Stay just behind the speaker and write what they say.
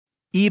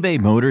eBay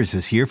Motors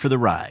is here for the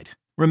ride.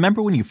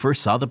 Remember when you first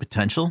saw the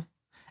potential?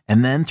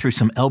 And then through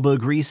some elbow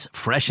grease,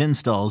 fresh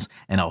installs,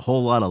 and a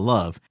whole lot of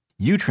love,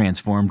 you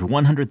transformed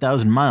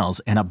 100,000 miles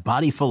and a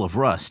body full of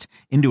rust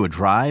into a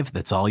drive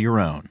that's all your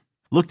own.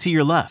 Look to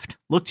your left.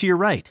 Look to your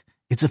right.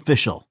 It's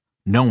official.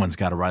 No one's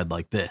got a ride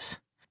like this.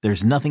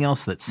 There's nothing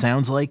else that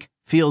sounds like,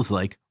 feels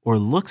like, or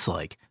looks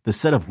like the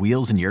set of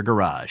wheels in your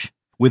garage.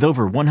 With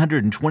over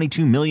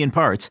 122 million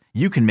parts,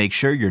 you can make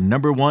sure your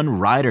number one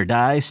ride or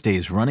die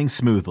stays running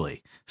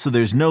smoothly. So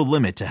there's no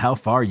limit to how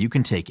far you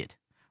can take it.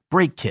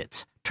 Brake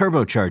kits,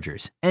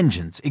 turbochargers,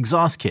 engines,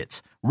 exhaust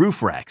kits,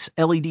 roof racks,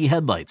 LED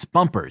headlights,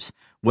 bumpers,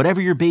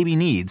 whatever your baby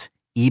needs,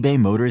 eBay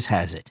Motors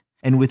has it.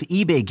 And with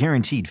eBay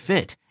Guaranteed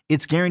Fit,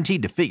 it's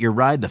guaranteed to fit your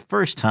ride the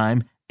first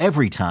time,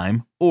 every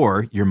time,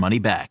 or your money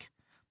back.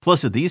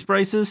 Plus at these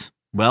prices,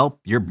 well,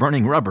 you're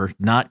burning rubber,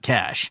 not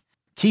cash.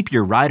 Keep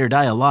your ride or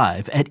die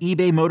alive at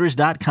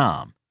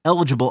ebaymotors.com.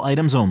 Eligible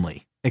items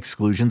only.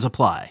 Exclusions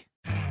apply.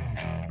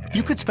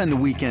 You could spend the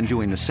weekend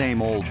doing the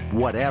same old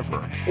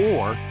whatever,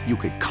 or you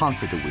could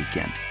conquer the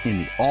weekend in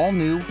the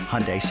all-new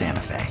Hyundai Santa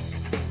Fe.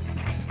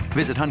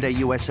 Visit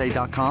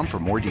HyundaiUSA.com for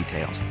more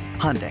details.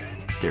 Hyundai,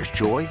 there's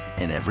joy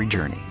in every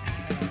journey.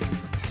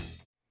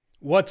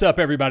 What's up,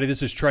 everybody?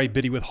 This is Trey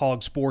Biddy with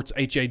Hog Sports,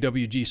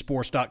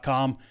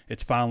 HAWGsports.com.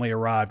 It's finally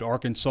arrived.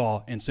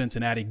 Arkansas and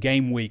Cincinnati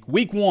game week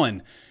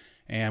 1.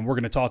 And we're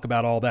going to talk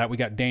about all that. We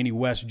got Danny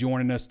West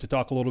joining us to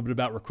talk a little bit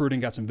about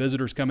recruiting. Got some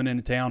visitors coming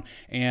into town.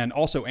 And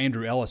also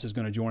Andrew Ellis is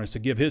going to join us to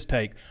give his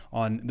take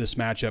on this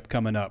matchup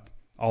coming up.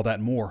 All that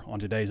and more on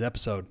today's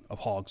episode of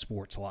Hog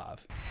Sports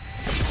Live.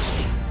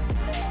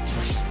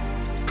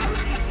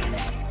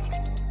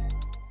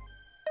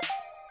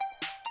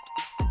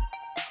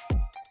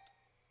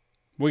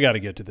 We got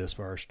to get to this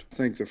first. I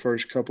think the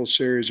first couple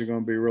series are going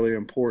to be really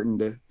important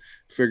to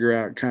figure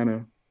out kind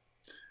of,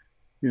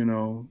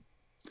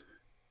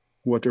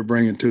 what they're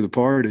bringing to the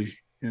party.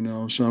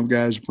 Some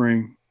guys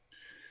bring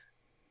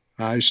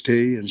iced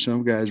tea and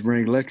some guys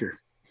bring liquor,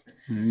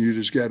 and you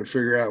just got to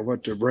figure out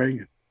what they're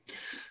bringing.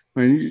 I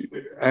mean,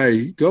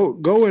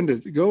 go into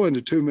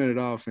 2-minute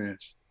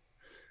offense.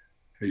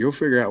 You'll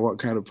figure out what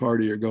kind of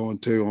party you're going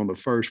to on the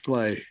first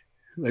play.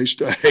 They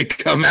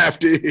come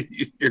after you.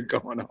 You're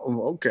going home.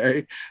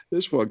 Okay,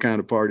 this is what kind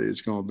of party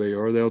it's going to be.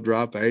 Or they'll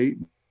drop 8.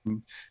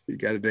 And you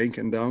got to dink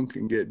and dunk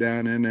and get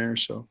down in there.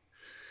 So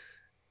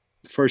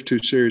the first 2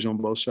 series on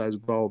both sides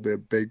of the ball will be a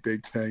big,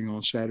 big thing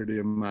on Saturday,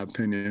 in my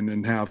opinion,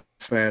 and how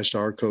fast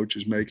our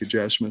coaches make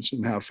adjustments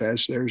and how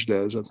fast theirs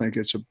does. I think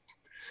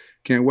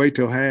can't wait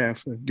till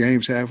half. The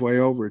game's halfway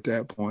over at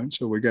that point.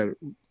 So we got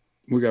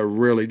to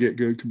really get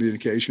good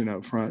communication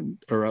up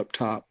front or up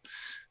top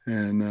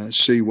and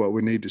see what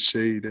we need to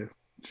see to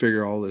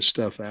figure all this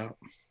stuff out.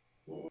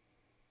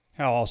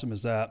 How awesome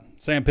is that?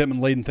 Sam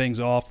Pittman leading things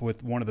off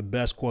with one of the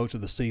best quotes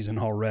of the season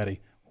already.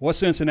 What's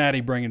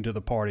Cincinnati bringing to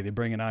the party? They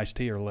bringing iced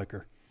tea or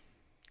liquor?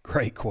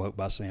 Great quote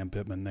by Sam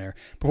Pittman there.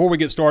 Before we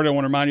get started, I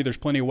want to remind you there's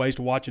plenty of ways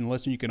to watch and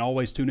listen. You can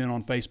always tune in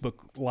on Facebook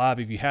Live.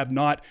 If you have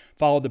not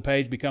followed the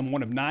page, become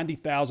one of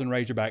 90,000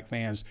 Razorback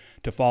fans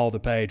to follow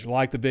the page.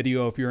 Like the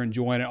video if you're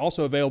enjoying it.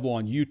 Also available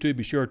on YouTube.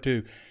 Be sure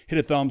to hit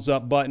a thumbs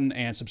up button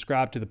and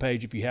subscribe to the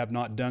page if you have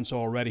not done so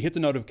already. Hit the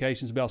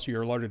notifications bell so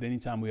you're alerted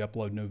anytime we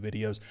upload new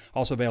videos.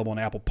 Also available on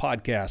Apple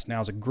Podcasts.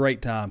 Now is a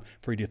great time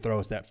for you to throw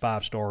us that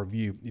 5-star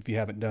review if you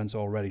haven't done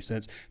so already,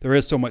 since there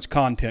is so much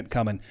content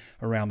coming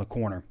around the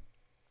corner.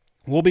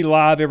 We'll be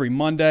live every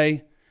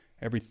Monday,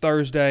 every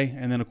Thursday,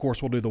 and then, of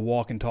course, we'll do the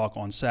walk and talk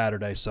on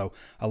Saturday. So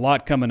a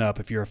lot coming up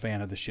if you're a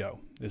fan of the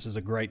show. This is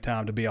a great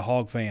time to be a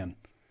Hog fan,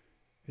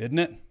 isn't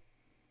it?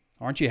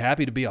 Aren't you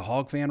happy to be a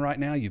Hog fan right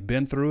now? You've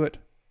been through it,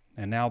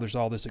 and now there's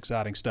all this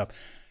exciting stuff.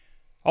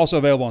 Also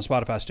available on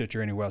Spotify,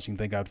 Stitcher, anywhere else you can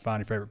think of to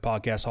find your favorite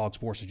podcast. Hog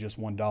Sports is just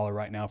 $1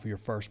 right now for your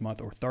first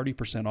month, or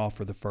 30% off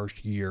for the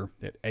first year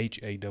at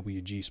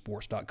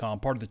HAWGsports.com,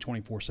 part of the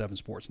 24/7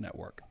 Sports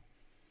Network.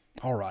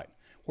 All right.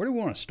 Where do we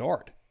want to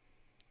start?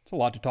 It's a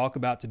lot to talk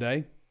about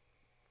today.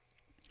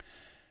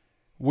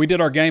 We did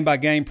our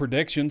game-by-game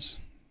predictions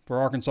for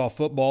Arkansas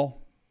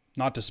football.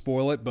 Not to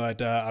spoil it, but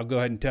I'll go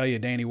ahead and tell you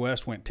Danny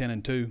West went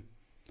 10-2.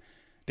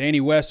 Danny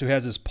West, who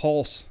has his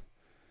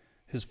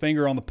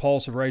finger on the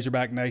pulse of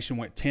Razorback Nation,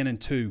 went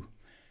 10-2.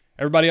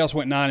 Everybody else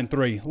went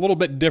 9-3. A little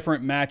bit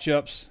different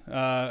matchups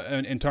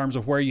in terms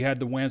of where you had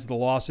the wins and the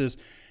losses.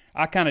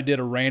 I kind of did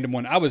a random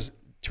one.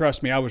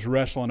 Trust me, I was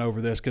wrestling over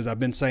this because I've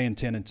been saying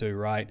 10-2,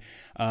 right?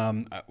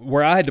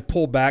 Where I had to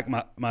pull back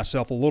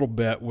myself a little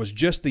bit was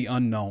just the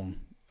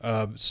unknown.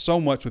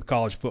 So much with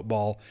college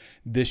football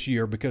this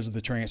year because of the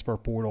transfer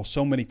portal.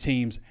 So many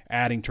teams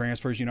adding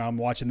transfers. I'm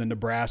watching the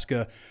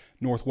Nebraska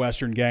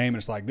Northwestern game, and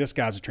it's like, this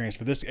guy's a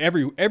transfer. This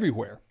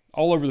everywhere,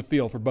 all over the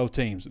field for both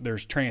teams,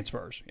 there's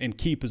transfers in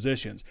key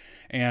positions.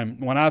 And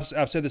when I've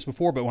said this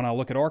before, but when I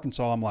look at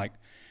Arkansas, I'm like,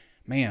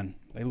 man,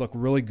 they look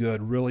really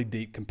good, really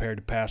deep compared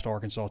to past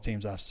Arkansas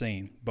teams I've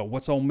seen. But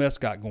what's Ole Miss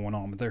got going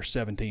on with their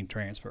 17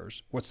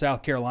 transfers? What's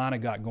South Carolina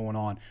got going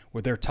on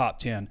with their top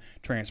 10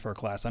 transfer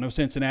class? I know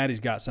Cincinnati's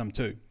got some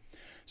too.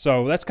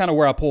 So that's kind of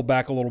where I pulled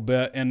back a little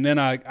bit, and then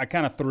I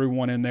kind of threw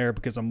one in there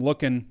because I'm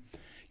looking,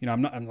 I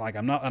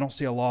don't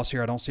see a loss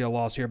here, I don't see a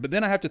loss here, but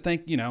then I have to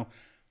think,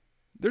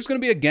 there's going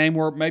to be a game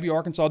where maybe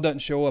Arkansas doesn't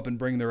show up and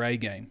bring their A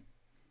game,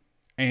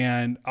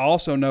 and I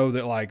also know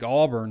that like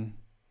Auburn,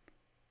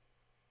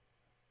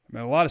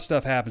 a lot of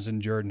stuff happens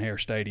in Jordan-Hare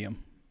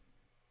Stadium.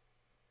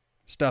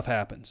 Stuff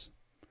happens,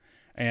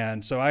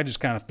 and so I just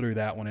kind of threw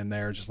that one in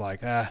there, just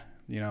like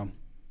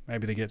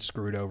maybe they get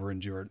screwed over in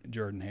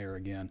Jordan-Hare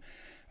again.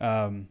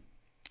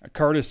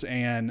 Curtis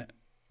and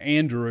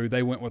Andrew,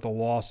 they went with a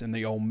loss in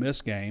the Ole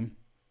Miss game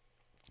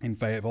in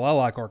Fayetteville. I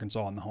like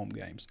Arkansas in the home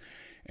games.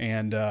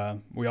 And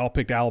we all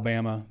picked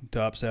Alabama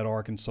to upset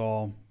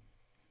Arkansas.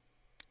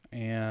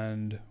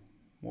 And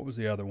what was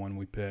the other one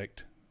we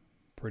picked?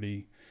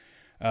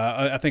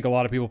 I think a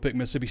lot of people picked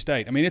Mississippi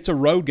State. I mean, it's a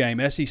road game,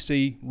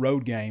 SEC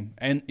road game,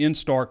 and in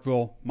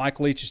Starkville. Mike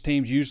Leach's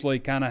teams usually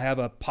kind of have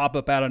a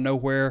pop-up out of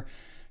nowhere.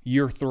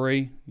 Year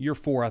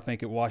 4, I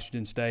think, at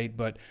Washington State.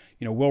 But,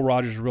 Will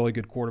Rogers is a really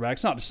good quarterback.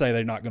 It's not to say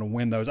they're not going to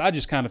win those. I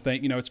just kind of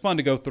think, it's fun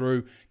to go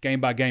through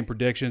game-by-game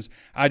predictions.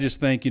 I just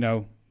think,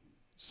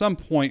 some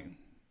point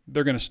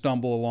they're going to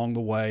stumble along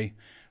the way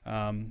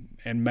and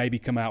maybe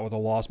come out with a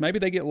loss. Maybe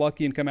they get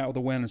lucky and come out with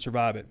a win and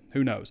survive it.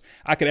 Who knows?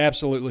 I could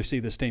absolutely see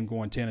this team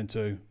going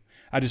 10-2.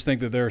 I just think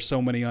that there are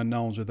so many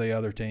unknowns with the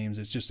other teams.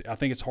 I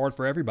think it's hard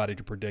for everybody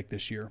to predict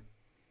this year.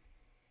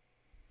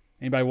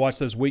 Anybody watch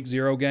those Week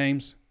 0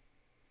 games?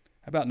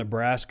 How about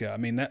Nebraska? I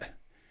mean,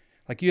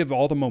 you have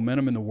all the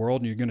momentum in the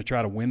world and you're going to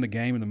try to win the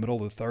game in the middle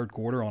of the third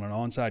quarter on an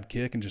onside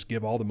kick and just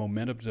give all the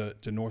momentum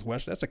to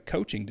Northwestern. That's a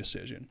coaching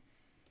decision.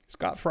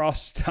 Scott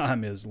Frost's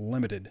time is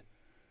limited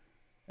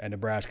at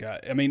Nebraska.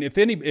 I mean, if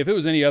it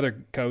was any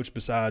other coach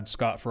besides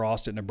Scott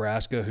Frost at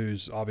Nebraska,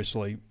 who's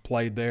obviously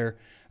played there,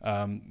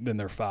 then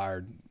they're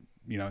fired,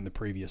 in the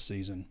previous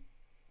season.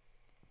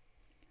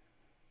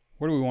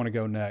 Where do we want to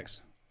go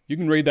next? You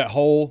can read that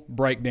whole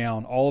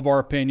breakdown, all of our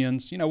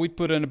opinions. We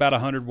put in about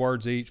 100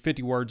 words each,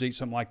 50 words each,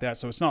 something like that.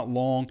 So it's not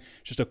long,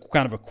 just a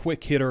kind of a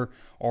quick hitter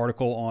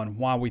article on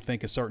why we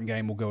think a certain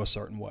game will go a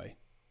certain way.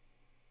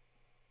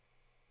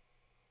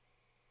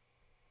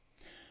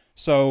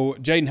 So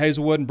Jaden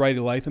Hazelwood and Brady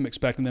Latham,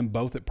 expecting them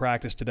both at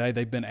practice today.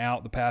 They've been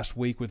out the past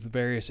week with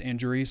various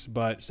injuries,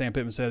 but Sam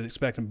Pittman said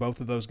expecting both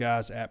of those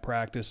guys at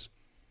practice.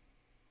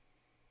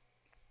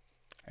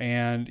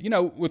 And,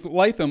 with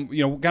Latham,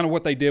 kind of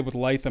what they did with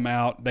Latham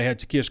out, they had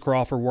Takias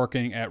Crawford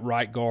working at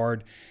right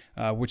guard,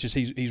 which is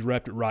he's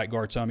repped at right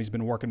guard some. He's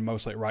been working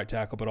mostly at right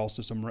tackle, but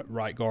also some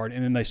right guard.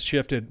 And then they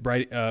shifted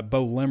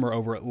Bo Limmer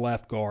over at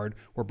left guard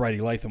where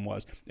Brady Latham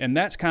was. And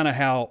that's kind of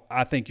how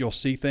I think you'll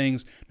see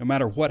things. No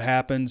matter what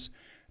happens,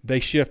 they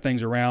shift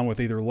things around with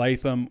either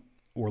Latham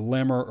or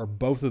Limmer or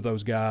both of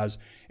those guys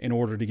in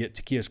order to get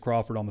Takias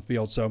Crawford on the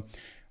field. So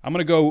I'm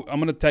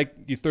going to take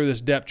you through this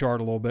depth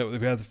chart a little bit.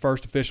 We have the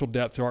first official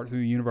depth chart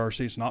through the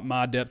university. It's not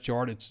my depth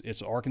chart.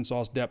 It's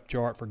Arkansas's depth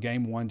chart for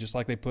game one, just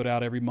like they put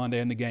out every Monday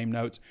in the game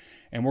notes.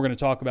 And we're going to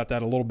talk about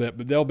that a little bit.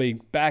 But there'll be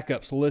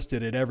backups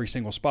listed at every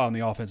single spot on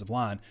the offensive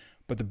line.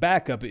 But the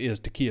backup is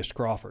Takias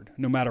Crawford.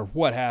 No matter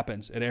what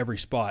happens at every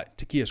spot,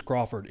 Takias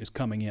Crawford is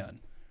coming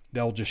in.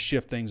 They'll just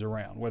shift things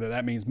around, whether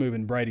that means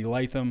moving Brady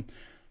Latham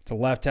to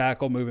left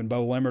tackle, moving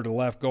Bo Limmer to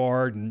left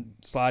guard, and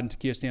sliding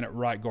Takias in at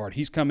right guard.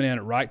 He's coming in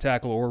at right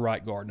tackle or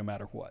right guard no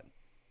matter what.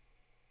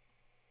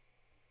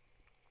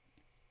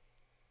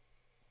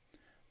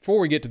 Before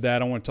we get to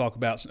that, I want to talk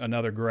about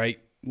another great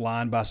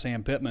line by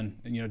Sam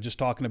Pittman. And, just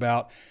talking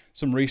about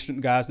some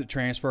recent guys that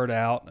transferred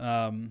out.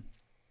 I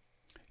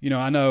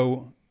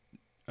know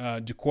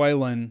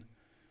Jaquelin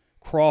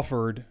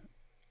Crawford,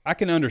 I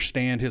can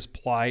understand his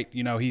plight.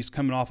 He's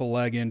coming off a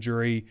leg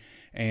injury,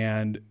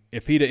 and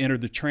if he'd have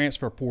entered the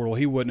transfer portal,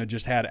 he wouldn't have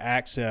just had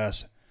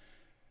access,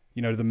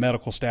 to the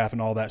medical staff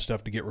and all that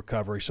stuff to get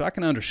recovery. So I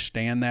can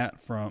understand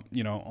that from,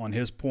 on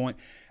his point.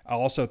 I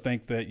also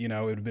think that,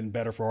 it would have been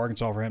better for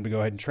Arkansas for him to go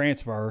ahead and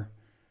transfer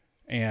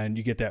and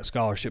you get that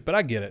scholarship. But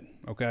I get it,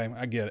 okay?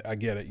 I get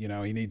it.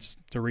 He needs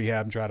to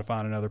rehab and try to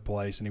find another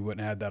place, and he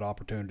wouldn't have had that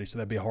opportunity. So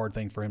that'd be a hard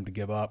thing for him to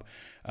give up.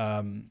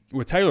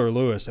 With Taylor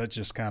Lewis, that's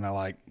just kind of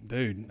like,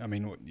 dude,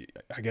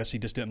 I guess he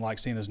just didn't like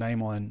seeing his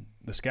name on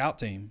the scout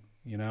team,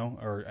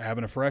 or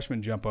having a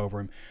freshman jump over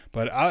him.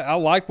 But I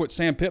like what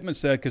Sam Pittman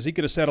said, because he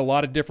could have said a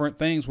lot of different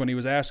things when he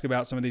was asked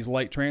about some of these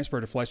late transfer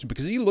deflections,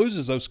 because he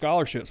loses those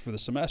scholarships for the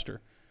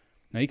semester.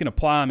 Now, he can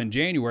apply them in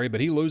January, but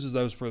he loses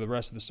those for the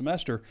rest of the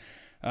semester.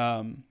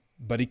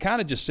 But he kind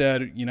of just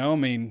said,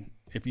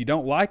 if you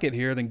don't like it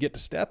here, then get to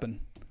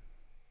stepping.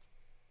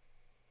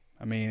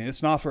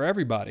 It's not for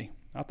everybody.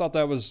 I thought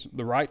that was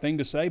the right thing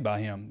to say by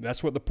him.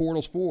 That's what the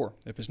portal's for.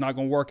 If it's not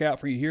going to work out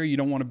for you here, you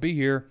don't want to be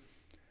here.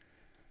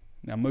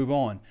 Now move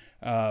on.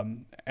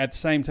 At the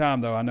same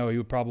time, though, I know he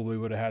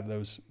would have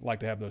like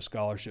to have those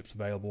scholarships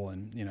available.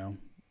 And,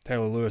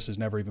 Taylor Lewis has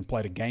never even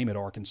played a game at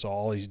Arkansas.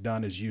 All he's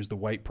done is use the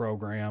weight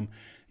program,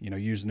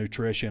 use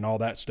nutrition, all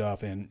that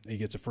stuff, and he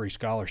gets a free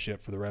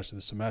scholarship for the rest of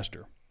the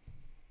semester.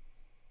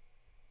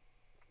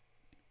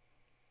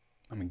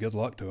 Good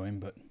luck to him,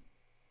 but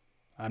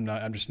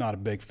I'm just not a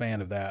big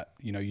fan of that.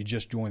 You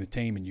just join the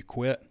team and you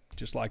quit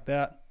just like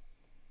that.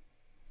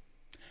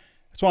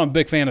 That's why I'm a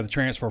big fan of the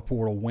transfer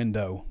portal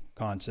window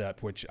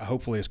concept, which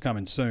hopefully is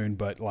coming soon.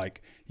 But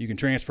like, you can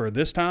transfer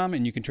this time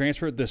and you can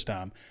transfer at this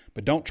time,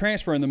 but don't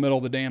transfer in the middle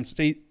of the damn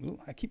season.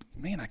 I keep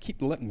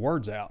letting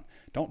words out.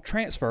 Don't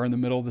transfer in the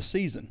middle of the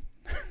season.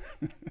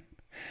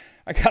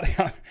 I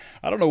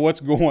don't know what's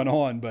going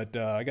on, but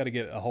I got to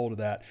get a hold of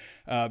that.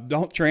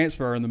 Don't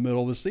transfer in the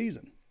middle of the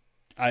season.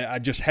 I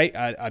just hate.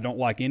 I don't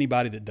like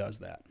anybody that does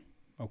that.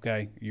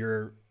 Okay,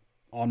 you're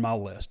on my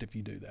list if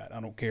you do that. I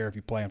don't care if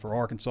you're playing for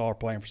Arkansas or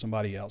playing for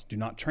somebody else. Do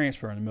not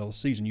transfer in the middle of the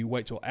season. You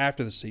wait till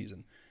after the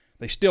season.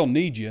 They still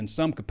need you in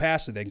some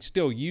capacity. They can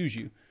still use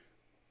you.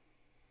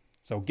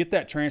 So get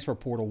that transfer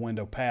portal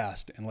window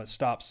passed, and let's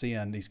stop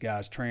seeing these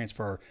guys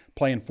transfer,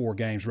 playing 4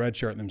 games,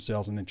 redshirting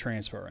themselves, and then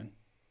transferring.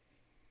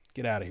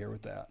 Get out of here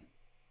with that.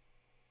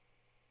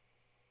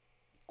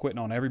 Quitting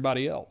on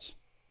everybody else.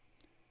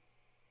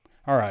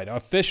 All right,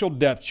 official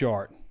depth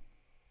chart.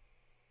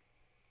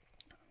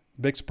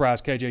 Big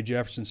surprise, KJ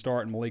Jefferson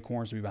starting, Malik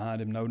Hornsby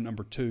behind him, no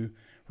number 2.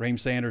 Raheem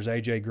Sanders,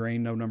 A.J.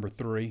 Green, no number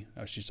 3.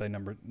 I should say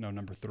number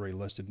 3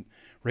 listed.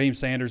 Raheem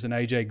Sanders and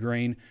A.J.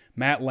 Green.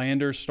 Matt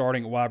Landers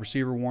starting at wide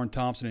receiver, Warren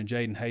Thompson and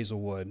Jaden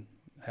Hazelwood.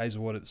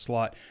 Hazelwood at the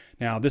slot.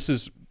 Now, this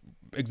is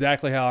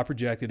exactly how I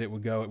projected it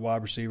would go at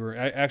wide receiver.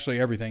 Actually,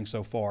 everything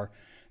so far.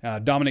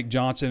 Dominic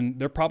Johnson,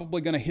 they're probably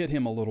going to hit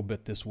him a little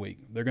bit this week.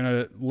 They're going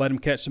to let him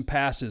catch some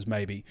passes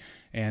maybe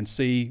and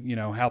see,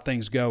 how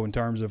things go in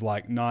terms of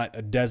like not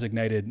a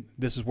designated,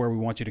 this is where we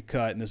want you to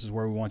cut and this is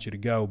where we want you to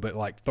go, but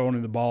like throwing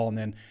in the ball and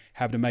then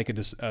have to make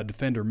a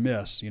defender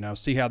miss,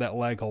 see how that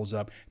leg holds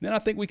up. And then I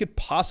think we could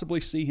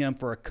possibly see him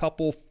for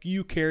a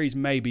few carries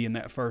maybe in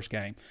that first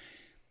game.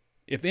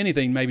 If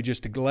anything, maybe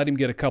just to let him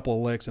get a couple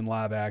of licks in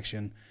live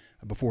action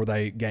before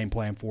they game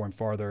plan for him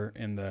farther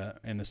in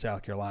the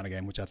South Carolina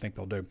game, which I think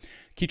they'll do.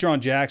 Ketron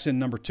Jackson,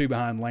 number 2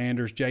 behind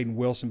Landers, Jaden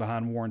Wilson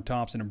behind Warren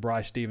Thompson, and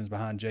Bryce Stevens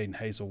behind Jaden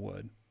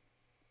Hazelwood.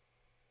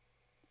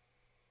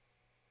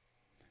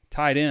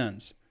 Tight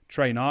ends,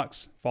 Trey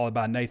Knox, followed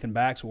by Nathan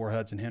Bax or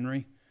Hudson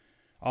Henry.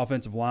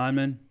 Offensive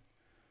linemen,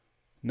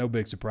 no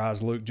big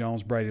surprise, Luke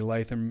Jones, Brady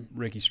Latham,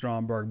 Ricky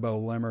Stromberg, Bo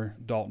Limmer,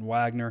 Dalton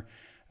Wagner.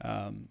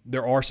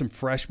 There are some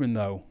freshmen,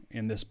 though,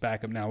 in this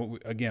backup. Now,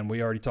 again,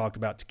 we already talked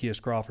about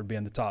Takias Crawford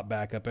being the top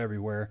backup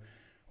everywhere.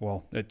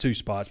 Well, at 2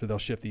 spots, but they'll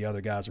shift the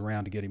other guys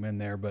around to get him in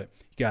there. But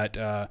you got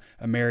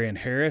Amarian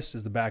Harris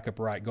as the backup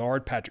right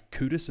guard. Patrick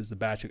Kutis is the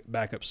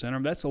backup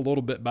center. That's a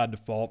little bit by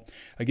default.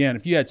 Again,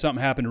 if you had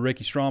something happen to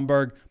Ricky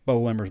Stromberg,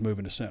 Bo Limmer's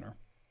moving to center.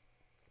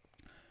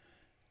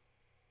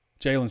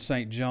 Jalen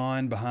St.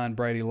 John behind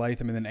Brady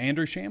Latham, and then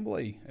Andrew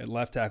Chamblee at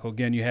left tackle.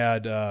 Again, you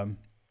had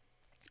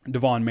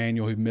Devon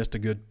Manuel, who missed a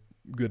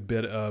good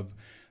bit of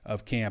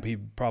camp.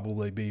 He'd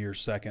probably be your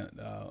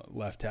second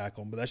left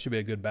tackle, but that should be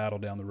a good battle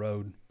down the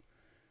road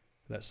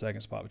for that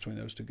second spot between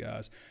those 2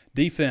 guys.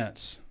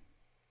 Defense,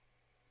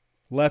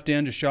 left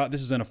end,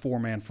 this is in a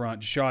 4-man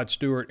front. Jashad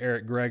Stewart,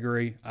 Eric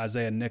Gregory,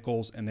 Isaiah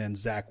Nichols, and then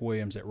Zach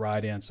Williams at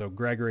right end. So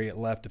Gregory at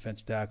left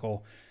defensive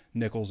tackle,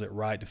 Nichols at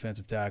right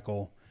defensive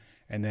tackle.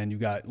 And then you've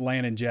got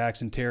Landon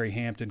Jackson, Terry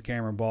Hampton,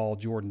 Cameron Ball,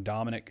 Jordan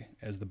Dominic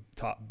as the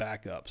top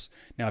backups.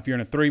 Now, if you're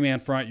in a 3-man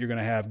front, you're going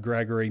to have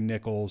Gregory,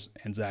 Nichols,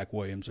 and Zach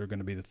Williams are going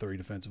to be the 3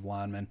 defensive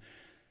linemen.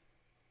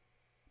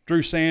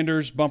 Drew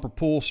Sanders, Bumper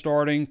Pool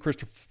starting,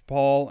 Christopher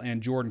Paul,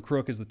 and Jordan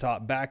Crook as the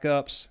top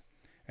backups.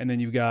 And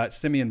then you've got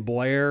Simeon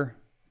Blair,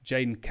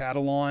 Jaden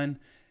Catalon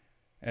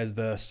as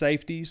the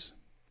safeties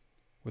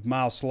with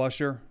Miles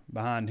Slusher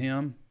behind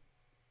him.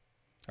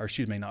 Or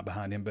excuse me, not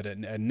behind him, but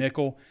at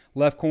nickel.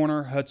 Left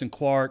corner, Hudson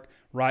Clark.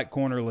 Right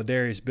corner,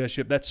 Ladarius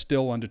Bishop. That's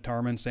still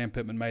undetermined. Sam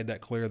Pittman made that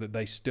clear that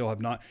they still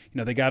have not,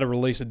 they got to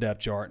release a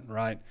depth chart,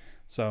 right?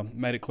 So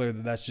made it clear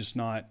that that's just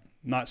not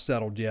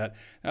settled yet.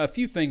 A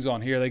few things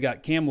on here. They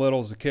got Cam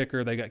Little as the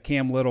kicker. They got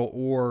Cam Little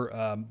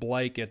or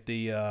Blake at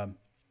kickoff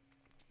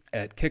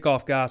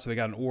guy, so they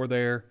got an or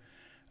there.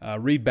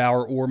 Reed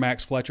Bauer or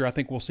Max Fletcher. I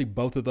think we'll see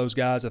both of those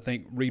guys. I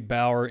think Reed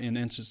Bauer in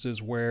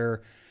instances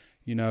where,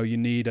 you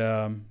need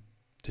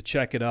to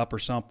check it up or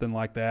something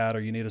like that, or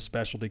you need a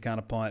specialty kind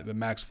of punt. But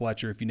Max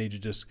Fletcher, if you need to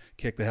just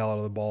kick the hell out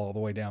of the ball all the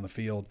way down the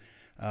field.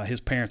 His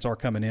parents are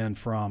coming in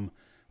from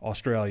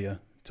Australia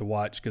to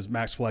watch because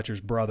Max Fletcher's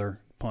brother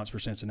punts for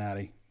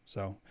Cincinnati.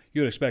 So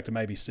you would expect to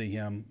maybe see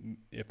him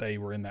if they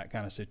were in that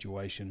kind of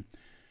situation.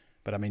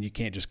 But, you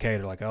can't just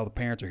cater like, the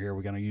parents are here,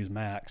 we're going to use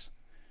Max.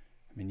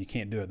 You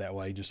can't do it that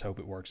way. You just hope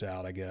it works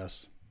out, I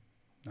guess.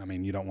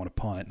 You don't want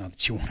to punt. Not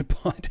that you want to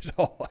punt at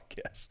all, I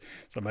guess.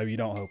 So maybe you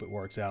don't hope it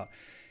works out.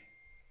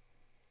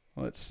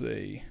 Let's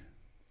see.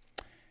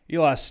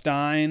 Eli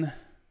Stein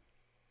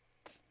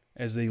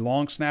as the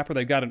long snapper.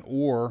 They've got an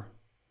or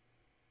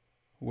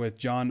with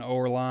John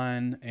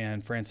Oerlein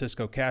and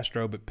Francisco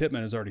Castro, but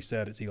Pittman has already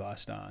said it's Eli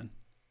Stein.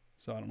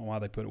 So I don't know why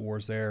they put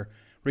ors there.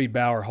 Reed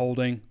Bauer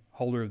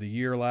holder of the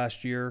year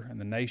last year in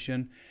the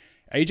nation.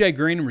 A.J.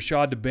 Green and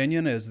Rashad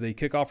Dubinion as the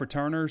kickoff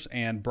returners,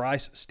 and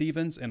Bryce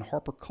Stevens and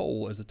Harper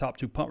Cole as the top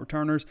 2 punt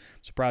returners.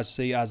 Surprised to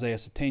see Isaiah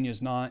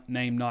Sategna's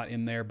name not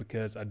in there,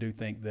 because I do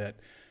think that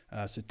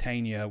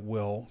Sategna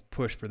will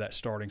push for that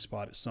starting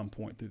spot at some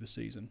point through the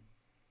season.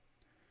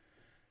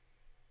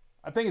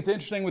 I think it's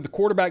interesting with the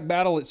quarterback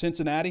battle at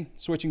Cincinnati,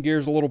 switching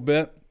gears a little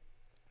bit.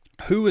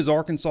 Who is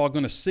Arkansas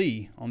going to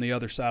see on the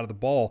other side of the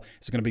ball?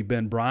 Is it going to be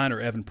Ben Bryant or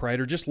Evan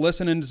Prater? Just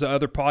listening to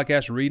other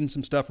podcasts, reading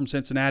some stuff from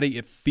Cincinnati,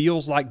 it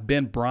feels like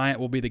Ben Bryant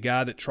will be the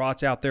guy that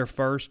trots out there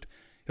first.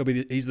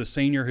 He's the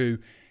senior who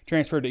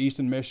transferred to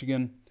Eastern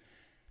Michigan,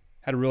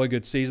 had a really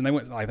good season. They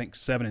went, I think,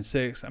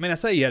 7-6. I mean, I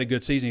say he had a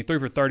good season. He threw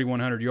for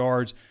 3,100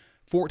 yards,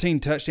 14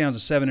 touchdowns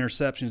and 7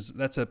 interceptions.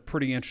 That's a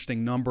pretty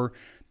interesting number.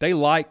 They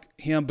like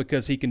him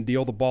because he can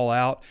deal the ball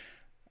out.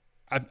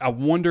 I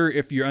wonder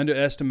if you're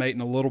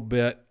underestimating a little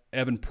bit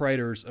Evan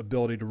Prater's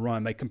ability to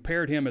run. They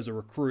compared him as a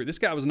recruit. This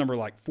guy was number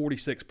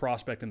 46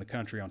 prospect in the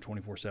country on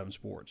 24/7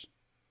 Sports.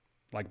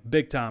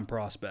 Big-time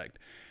prospect.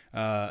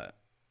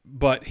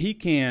 But he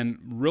can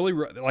really,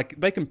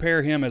 they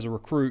compare him as a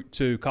recruit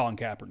to Colin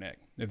Kaepernick,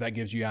 if that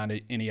gives you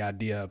any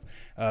idea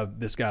of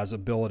this guy's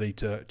ability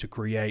to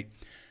create.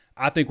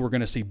 I think we're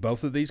going to see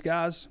both of these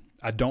guys.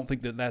 I don't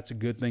think that that's a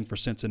good thing for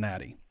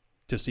Cincinnati,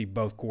 to see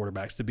both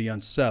quarterbacks, to be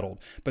unsettled.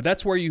 But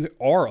that's where you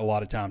are a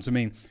lot of times. I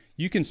mean,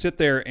 you can sit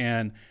there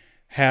and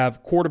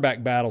have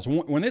quarterback battles.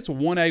 When it's a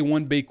 1A,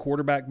 1B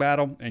quarterback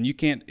battle, and you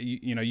can't,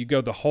 you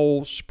go the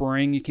whole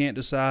spring, you can't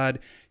decide.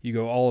 You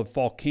go all of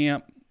fall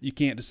camp, you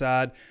can't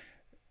decide.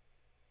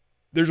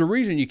 There's a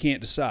reason you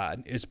can't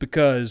decide. It's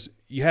because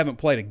you haven't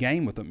played a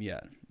game with them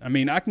yet. I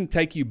mean, I can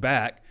take you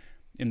back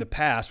in the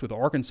past with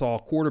Arkansas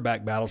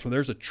quarterback battles where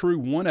there's a true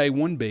 1A,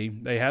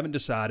 1B. They haven't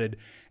decided,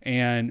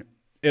 and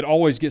it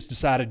always gets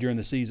decided during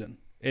the season.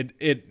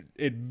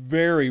 It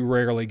very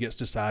rarely gets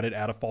decided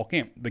out of fall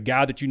camp. The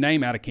guy that you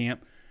name out of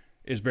camp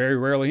is very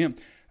rarely him.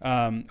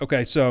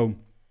 Okay, so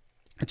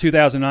in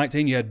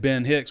 2019, you had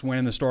Ben Hicks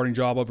winning the starting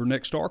job over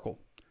Nick Starkel.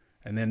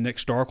 And then Nick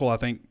Starkel, I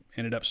think,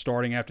 ended up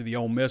starting after the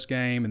Ole Miss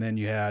game, and then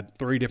you had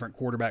 3 different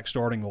quarterbacks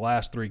starting the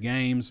last 3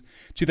 games.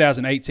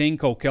 2018,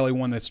 Cole Kelly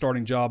won the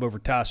starting job over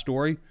Ty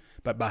Storey,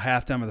 but by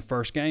halftime of the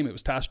first game, it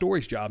was Ty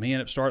Storey's job. He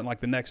ended up starting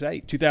the next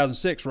 8.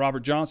 2006,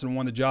 Robert Johnson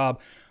won the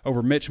job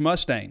over Mitch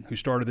Mustain, who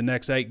started the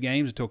next 8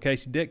 games until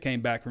Casey Dick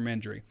came back from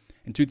injury.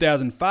 In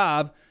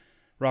 2005,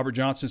 Robert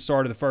Johnson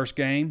started the first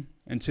game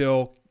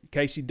until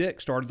Casey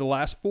Dick started the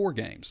last 4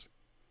 games.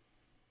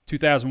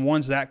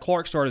 2001, Zach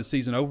Clark started the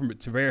season over, but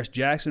Tavares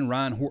Jackson,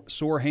 Ryan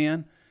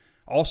Sorhan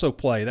also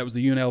played. That was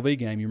the UNLV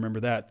game. You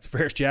remember that.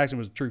 Tavares Jackson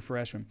was a true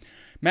freshman.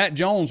 Matt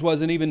Jones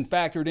wasn't even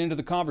factored into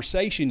the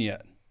conversation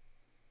yet.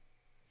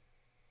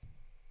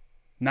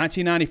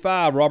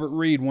 1995, Robert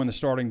Reed won the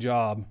starting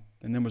job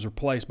and then was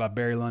replaced by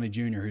Barry Lundy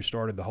Jr., who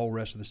started the whole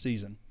rest of the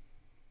season.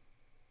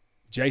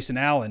 Jason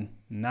Allen,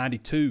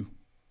 92,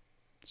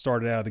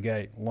 started out of the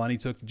gate. Lundy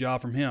took the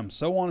job from him,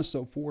 so on and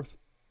so forth.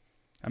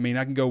 I mean,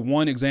 I can go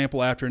one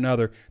example after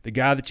another. The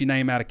guy that you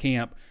name out of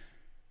camp,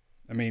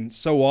 I mean,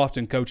 so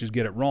often coaches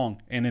get it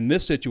wrong. And in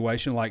this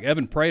situation,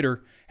 Evan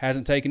Prater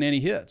hasn't taken any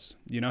hits.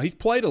 He's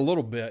played a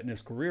little bit in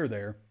his career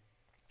there,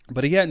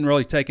 but he hadn't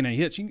really taken any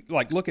hits. You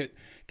look at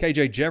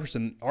K.J.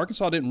 Jefferson.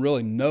 Arkansas didn't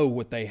really know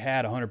what they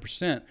had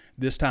 100%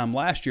 this time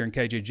last year in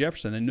K.J.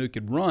 Jefferson. They knew he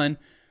could run,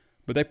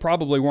 but they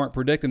probably weren't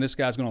predicting this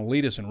guy's going to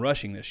lead us in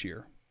rushing this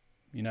year,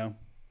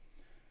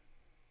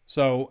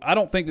 So I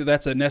don't think that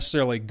that's a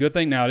necessarily good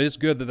thing. Now, it is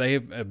good that they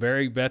have a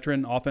very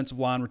veteran offensive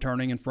line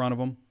returning in front of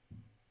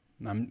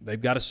them.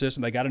 They've got a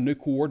system. They got a new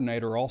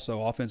coordinator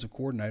also, offensive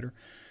coordinator.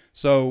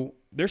 So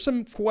there's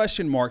some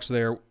question marks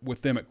there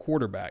with them at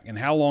quarterback. And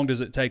how long does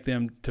it take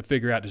them to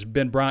figure out, does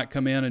Ben Bryant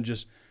come in and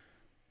just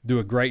do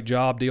a great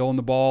job dealing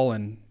the ball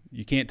and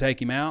you can't take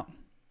him out?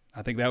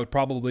 I think that would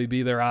probably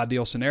be their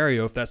ideal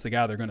scenario if that's the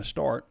guy they're going to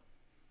start.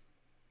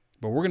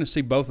 But we're going to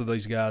see both of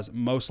these guys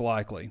most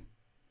likely.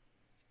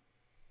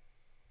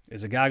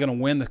 Is a guy going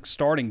to win the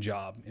starting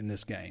job in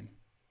this game?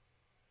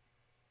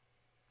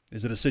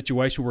 Is it a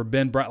situation where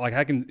Ben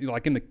Bryant,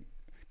 in the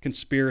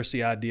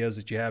conspiracy ideas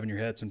that you have in your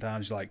head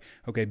sometimes, you're like,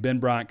 okay, Ben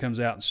Bryant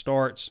comes out and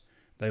starts,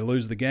 they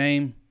lose the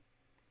game,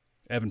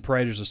 Evan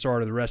Prater's the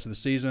starter the rest of the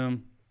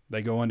season,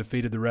 they go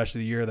undefeated the rest of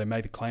the year, they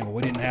make the claim, well,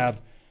 we didn't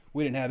have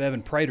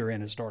Evan Prater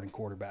in as starting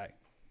quarterback.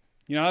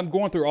 I'm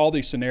going through all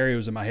these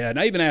scenarios in my head. And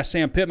I even asked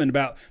Sam Pittman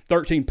about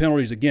 13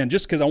 penalties again,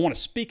 just because I want to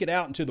speak it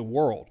out into the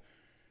world.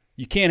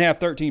 You can't have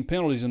 13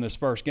 penalties in this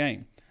first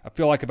game. I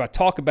feel like if I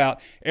talk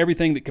about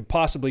everything that could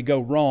possibly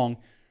go wrong,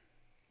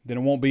 then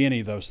it won't be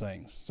any of those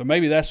things. So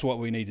maybe that's what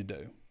we need to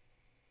do.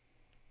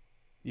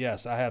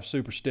 Yes, I have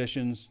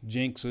superstitions,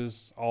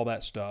 jinxes, all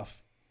that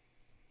stuff.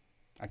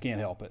 I can't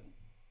help it.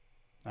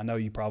 I know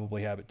you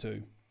probably have it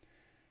too.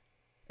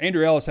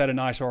 Andrew Ellis had a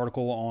nice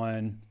article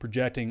on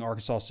projecting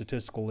Arkansas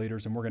statistical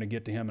leaders, and we're going to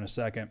get to him in a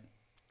second.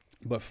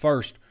 But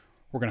first,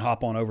 we're going to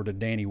hop on over to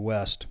Danny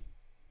West.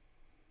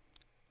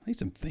 I need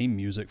some theme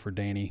music for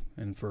Danny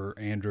and for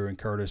Andrew and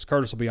Curtis.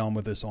 Curtis will be on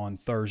with us on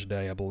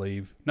Thursday, I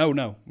believe. No,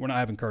 we're not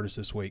having Curtis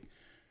this week.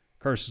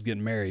 Curtis is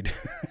getting married.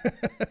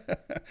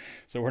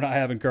 So we're not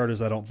having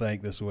Curtis, I don't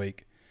think, this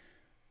week.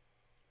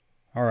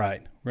 All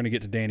right, we're going to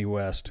get to Danny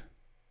West.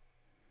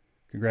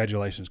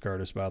 Congratulations,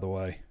 Curtis, by the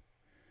way.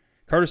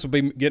 Curtis will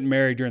be getting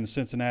married during the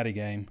Cincinnati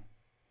game.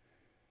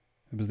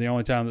 It was the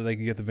only time that they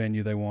could get the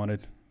venue they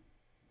wanted.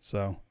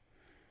 So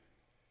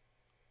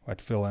we'll have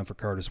to fill in for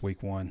Curtis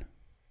week 1.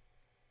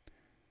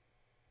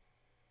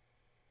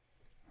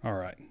 All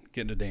right,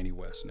 getting to Danny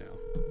West now.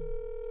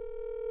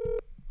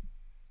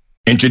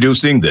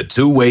 Introducing the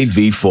Two-Way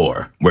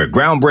V4, where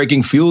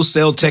groundbreaking fuel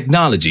cell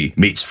technology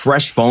meets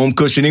fresh foam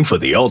cushioning for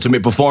the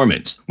ultimate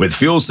performance. With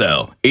fuel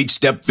cell, each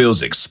step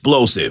feels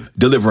explosive,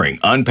 delivering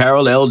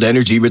unparalleled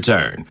energy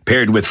return.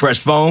 Paired with fresh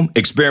foam,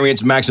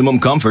 experience maximum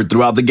comfort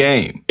throughout the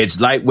game.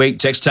 Its lightweight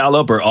textile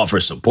upper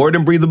offers support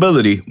and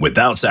breathability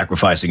without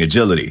sacrificing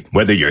agility.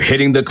 Whether you're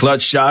hitting the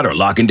clutch shot or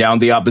locking down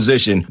the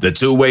opposition, the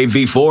Two-Way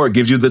V4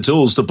 gives you the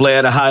tools to play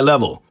at a high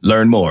level.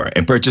 Learn more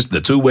and purchase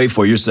the Two-Way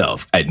for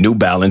yourself at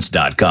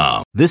newbalance.com.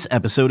 This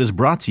episode is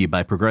brought to you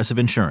by Progressive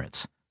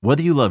Insurance.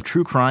 Whether you love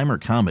true crime or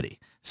comedy,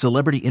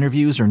 celebrity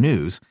interviews or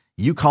news,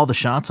 you call the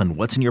shots on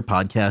what's in your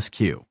podcast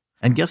queue.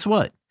 And guess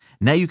what?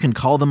 Now you can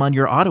call them on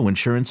your auto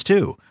insurance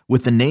too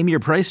with the Name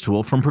Your Price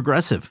tool from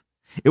Progressive.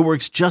 It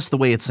works just the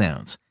way it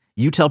sounds.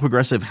 You tell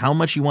Progressive how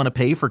much you want to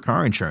pay for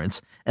car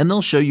insurance, and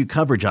they'll show you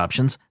coverage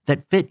options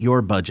that fit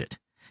your budget.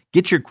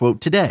 Get your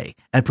quote today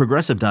at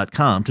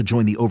Progressive.com to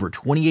join the over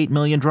 28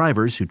 million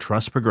drivers who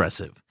trust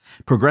Progressive.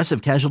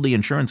 Progressive Casualty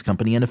Insurance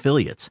Company and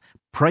Affiliates.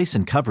 Price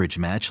and coverage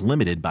match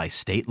limited by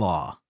state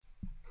law.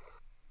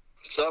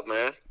 What's up,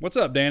 man? What's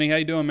up, Danny? How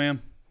you doing,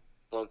 man?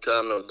 Long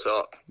time no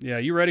talk. Yeah,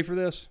 you ready for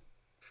this?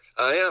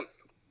 I am.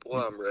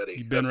 Boy, I'm ready.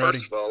 You been First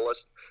ready? of all,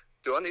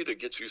 do I need to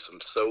get you some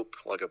soap,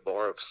 like a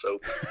bar of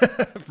soap?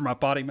 For my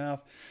potty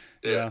mouth?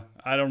 Yeah.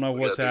 I don't know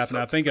what's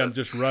happening. I think I'm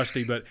just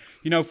rusty. But,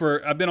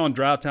 I've been on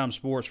Drive Time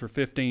Sports for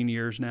 15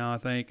 years now, I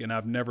think, and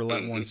I've never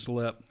let one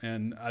slip.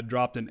 And I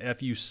dropped an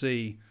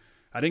FUC.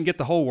 I didn't get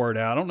the whole word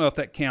out. I don't know if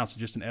that counts,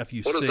 just an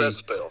FUC. What does that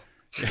spell?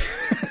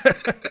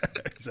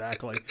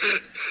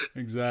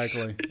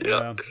 Exactly.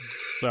 Yeah.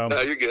 So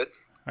No, you're good.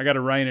 I got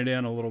to rein it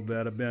in a little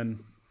bit.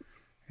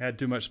 Had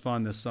too much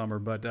fun this summer,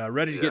 but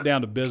ready to get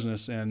down to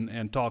business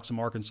and talk some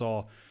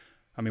Arkansas.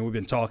 I mean, we've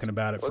been talking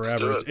about it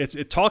forever. It's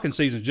talking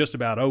season's just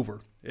about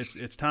over.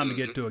 It's time to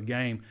get to a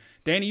game.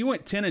 Danny, you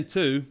went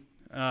 10-2.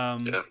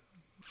 Yeah.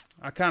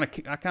 I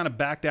kind of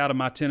backed out of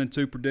my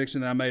 10-2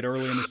 prediction that I made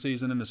early in the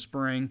season in the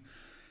spring.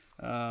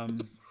 I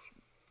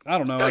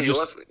don't know. Yeah,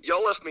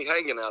 y'all left me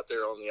hanging out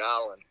there on the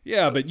island.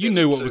 Yeah, but you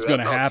knew what was going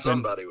to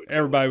happen.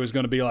 Everybody was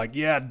going to be like,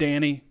 "Yeah,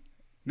 Danny."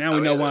 Now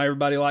we know why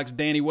everybody likes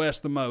Danny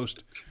West the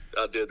most.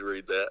 I did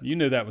read that. You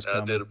knew that was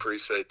coming. I did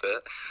appreciate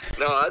that.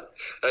 No,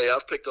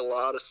 I've picked a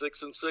lot of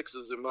 6 and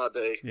 6s in my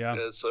day. Yeah.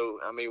 So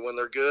I mean, when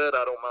they're good,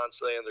 I don't mind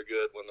saying they're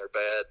good. When they're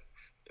bad,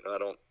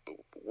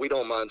 we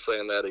don't mind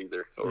saying that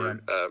either, or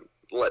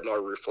letting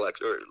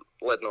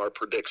our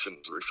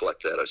predictions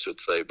reflect that, I should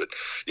say. But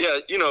yeah,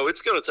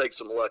 it's going to take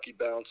some lucky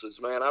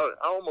bounces, man. I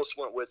almost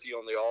went with you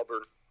on the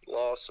Auburn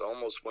loss. I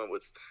almost went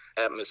with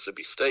at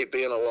Mississippi State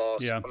being a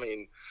loss. Yeah. I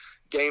mean,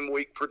 game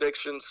week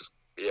predictions.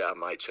 Yeah, I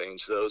might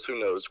change those. Who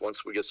knows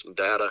once we get some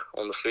data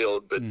on the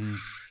field. But,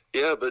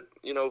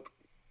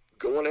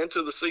 going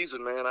into the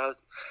season, man, I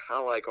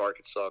like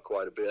Arkansas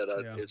quite a bit.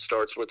 It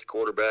starts with the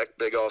quarterback,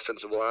 big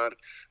offensive line,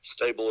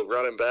 stable of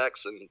running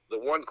backs. And the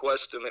one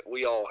question that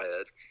we all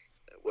had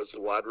was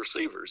the wide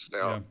receivers.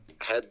 Now,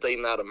 had they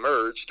not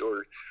emerged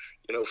or,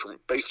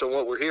 based on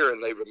what we're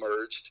hearing, they've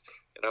emerged.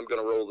 And I'm going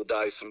to roll the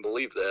dice and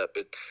believe that.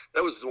 But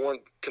that was the one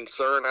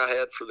concern I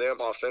had for them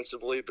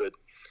offensively. But,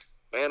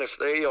 man, if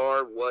they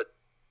are what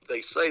they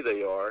say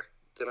they are,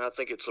 then I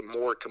think it's a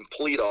more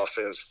complete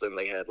offense than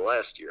they had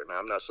last year. Now,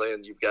 I'm not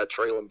saying you've got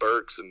Traylon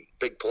Burks and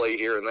big play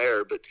here and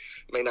there, but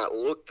it may not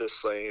look the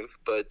same.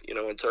 But,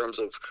 in terms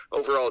of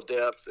overall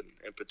depth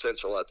and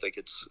potential, I think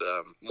it's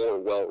more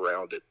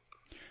well-rounded.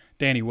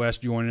 Danny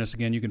West joining us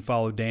again. You can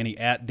follow Danny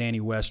at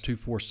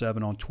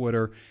DannyWest247 on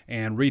Twitter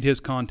and read his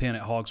content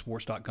at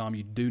hogsports.com.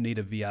 You do need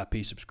a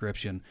VIP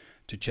subscription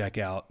to check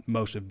out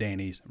most of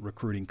Danny's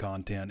recruiting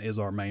content. Is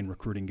our main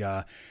recruiting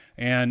guy.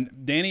 And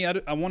Danny,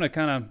 I want to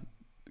kind of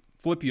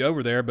flip you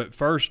over there, but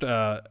first,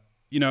 I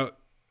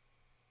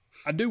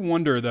do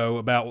wonder though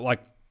about like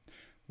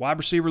wide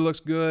receiver looks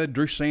good.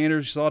 Drew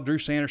Sanders, you saw Drew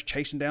Sanders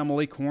chasing down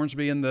Malik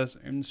Hornsby in the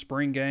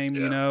spring game,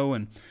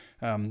 and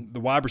the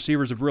wide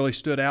receivers have really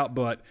stood out,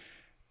 but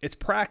it's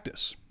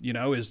practice.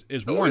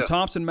 Is Warren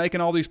Thompson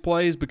making all these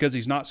plays because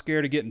he's not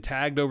scared of getting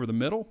tagged over the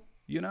middle?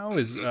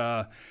 Is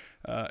the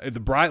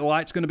bright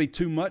light's going to be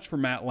too much for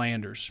Matt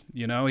Landers?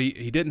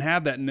 He didn't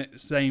have that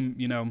same,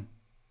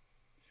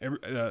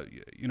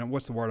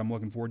 what's the word I'm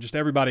looking for? Just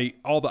everybody,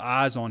 all the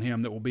eyes on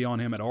him that will be on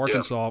him at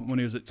Arkansas when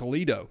he was at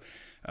Toledo.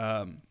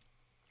 I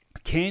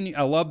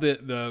love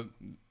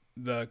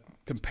the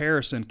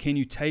comparison. Can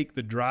you take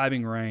the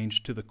driving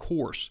range to the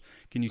course?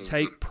 Can you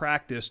take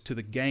practice to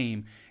the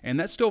game? And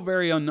that's still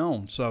very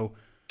unknown. So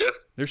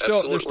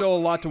There's still a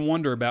lot to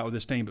wonder about with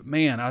this team. But,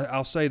 man,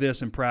 I'll say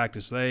this in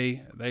practice.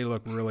 They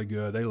look really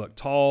good. They look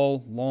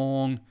tall,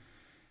 long,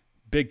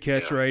 big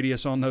catch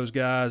radius on those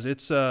guys.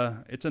 It's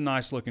a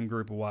nice-looking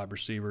group of wide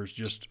receivers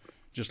just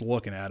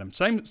looking at them.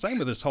 Same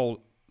with this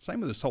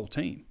whole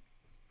team.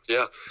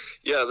 Yeah,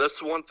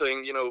 that's one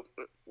thing.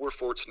 We're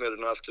fortunate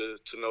enough to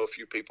know a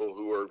few people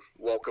who are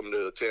welcome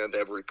to attend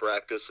every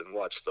practice and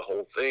watch the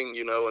whole thing,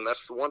 and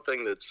that's the one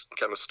thing that's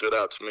kind of stood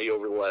out to me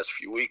over the last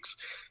few weeks.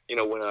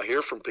 When I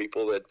hear from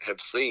people that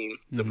have seen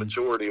the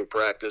majority of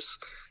practice,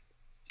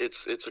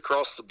 it's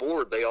across the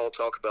board. They all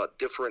talk about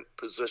different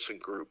position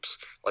groups.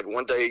 Like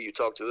one day you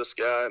talk to this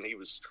guy and he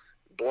was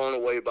blown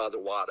away by the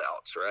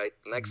wideouts, right?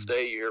 Next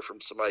day you hear from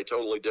somebody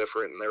totally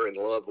different and they're in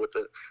love with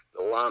the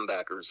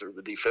linebackers or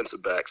the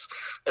defensive backs.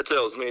 That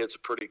tells me it's a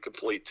pretty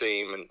complete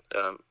team.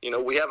 And,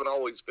 we haven't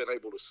always been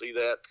able to see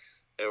that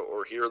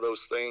or hear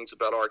those things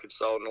about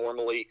Arkansas.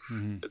 Normally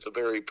it's a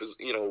very,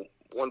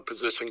 one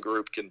position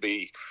group can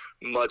be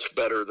much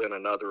better than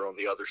another on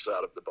the other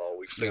side of the ball.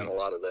 We've seen a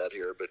lot of that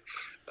here, but,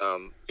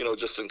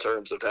 just in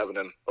terms of having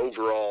an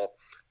overall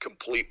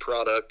complete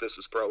product, this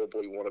is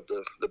probably one of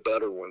the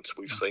better ones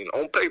we've seen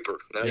on paper.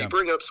 Now you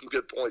bring up some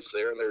good points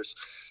there, and there's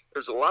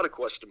a lot of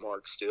question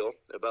marks still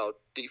about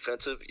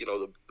defensive,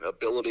 the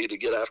ability to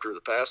get after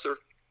the passer.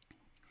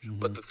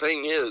 But the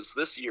thing is,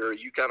 this year,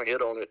 you kind of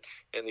hit on it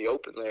in the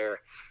open there,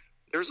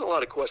 there's a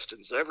lot of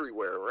questions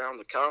everywhere around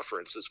the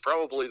conference. It's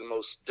probably the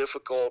most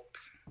difficult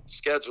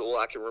schedule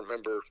I can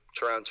remember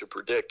trying to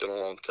predict in a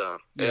long time.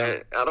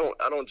 And I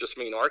don't just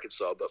mean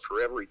Arkansas, but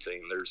for every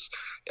team.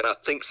 And I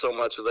think so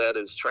much of that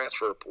is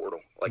transfer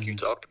portal, like you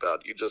talked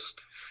about. You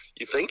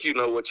think you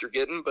know what you're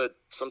getting, but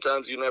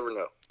sometimes you never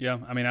know. Yeah,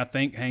 I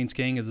think Haynes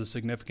King is a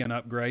significant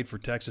upgrade for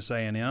Texas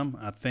A&M.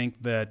 I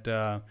think that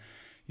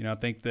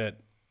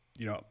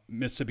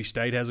Mississippi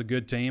State has a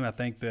good team. I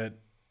think that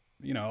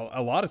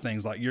a lot of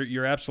things, like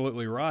you're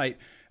absolutely right.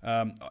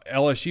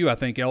 LSU, I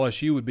think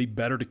LSU would be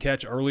better to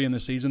catch early in the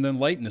season than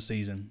late in the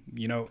season.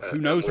 Who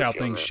knows how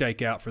things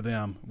shake out for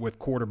them with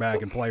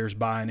quarterback and players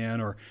buying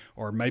in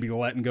or maybe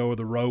letting go of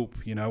the rope,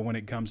 when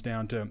it comes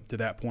down to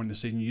that point in the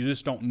season. You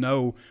just don't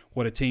know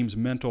what a team's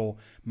mental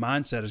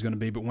mindset is going to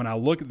be. But when I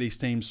look at these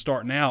teams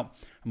starting out,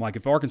 I'm like,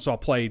 if Arkansas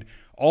played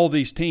all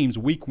these teams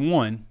week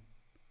one,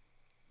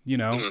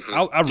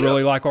 I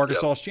really like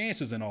Arkansas's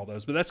chances in all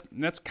those. But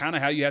that's kind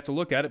of how you have to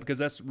look at it, because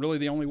that's really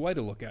the only way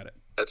to look at it.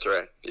 That's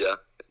right. Yeah.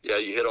 Yeah,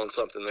 you hit on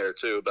something there,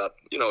 too, about,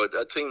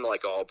 a team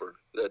like Auburn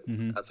that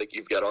I think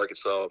you've got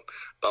Arkansas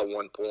by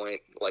 1 point.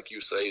 Like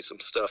you say, some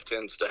stuff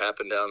tends to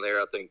happen down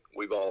there. I think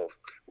we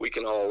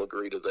can all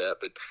agree to that.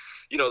 But,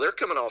 they're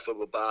coming off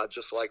of a bye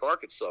just like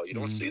Arkansas. You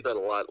don't see that a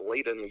lot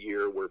late in the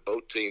year where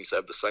both teams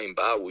have the same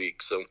bye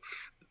week. So,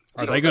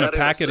 are they going to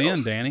pack it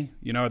in, Danny?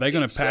 Are they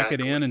going to pack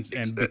it in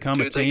and become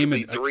a team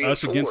and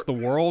us against the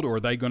world, or are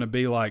they going to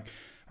be like –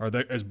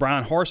 is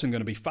Brian Harsin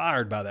going to be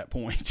fired by that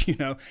point?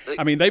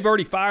 They've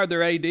already fired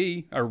their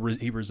AD, or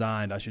he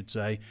resigned, I should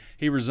say.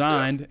 He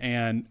resigned,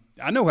 and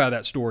I know how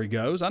that story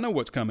goes. I know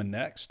what's coming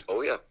next.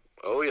 Oh, yeah.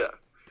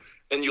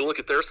 And you look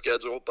at their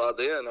schedule by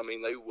then,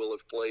 they will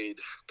have played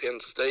Penn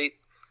State,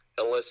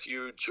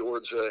 LSU,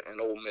 Georgia, and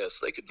Ole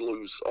Miss. They could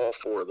lose all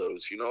four of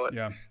those,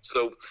 Yeah.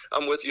 So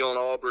I'm with you on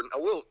Auburn. I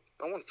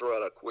want to throw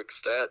out a quick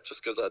stat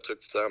just because I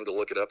took the time to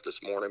look it up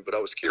this morning, but I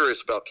was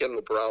curious about Ken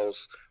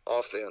Lebrow's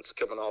offense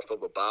coming off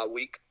of a bye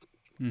week.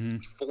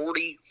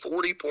 40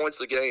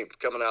 points a game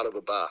coming out of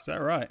a bye. Is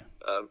that right?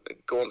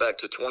 Going back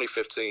to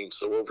 2015,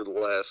 so over the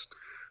last,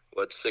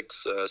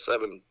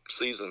 6-7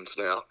 seasons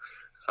now.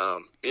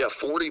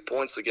 40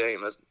 points a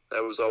game.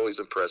 That was always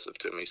impressive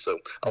to me. So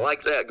I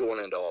like that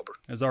going into Auburn.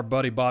 As our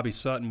buddy Bobby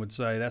Sutton would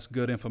say, that's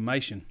good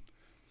information.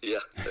 Yeah,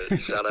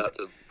 shout out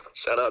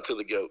to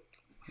the GOAT.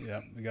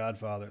 Yeah, the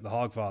Godfather, the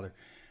Hogfather.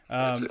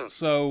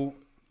 So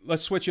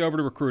let's switch you over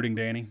to recruiting,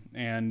 Danny.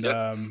 And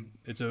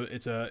it's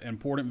a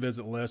important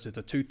visit list. It's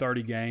a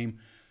 2:30 game.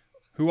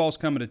 Who all's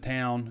coming to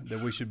town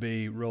that we should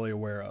be really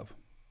aware of?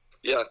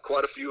 Yeah,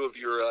 quite a few of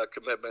your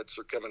commitments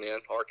are coming in.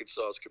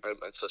 Arkansas's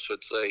commitments, I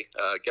should say.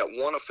 Got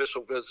one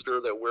official visitor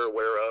that we're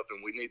aware of,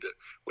 and we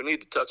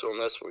need to touch on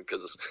this one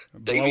because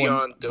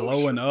Davion Dozier,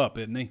 blowing up,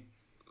 isn't he?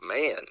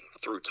 Man,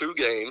 through 2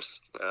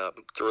 games,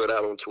 threw it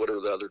out on Twitter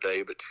the other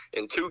day, but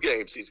in 2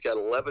 games, he's got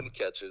 11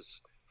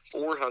 catches,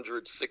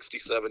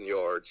 467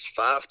 yards,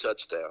 5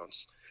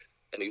 touchdowns,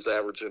 and he's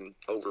averaging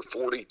over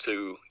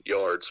 42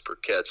 yards per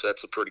catch.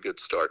 That's a pretty good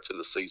start to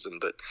the season.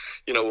 But,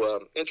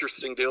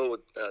 interesting deal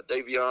with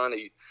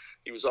Davion.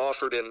 He was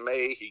offered in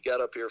May. He got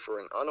up here for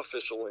an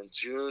unofficial in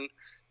June,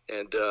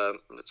 and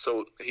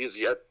so he's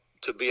yet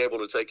to be able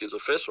to take his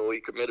official.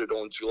 He committed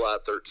on July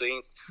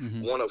 13th,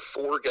 one of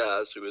 4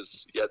 guys who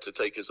is yet to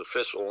take his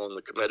official on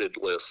the committed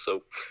list.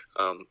 So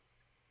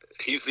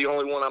he's the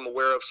only one I'm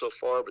aware of so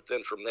far, but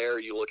then from there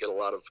you look at a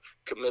lot of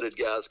committed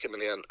guys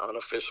coming in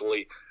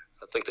unofficially.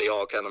 I think they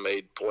all kind of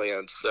made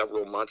plans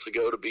several months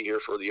ago to be here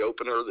for the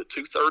opener. The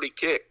 2:30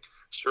 kick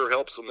sure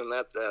helps them in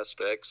that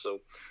aspect, so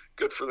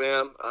good for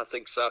them. I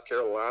think South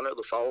Carolina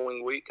the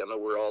following week. I know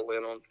we're all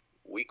in on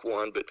week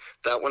one, but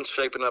that one's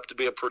shaping up to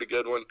be a pretty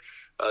good one.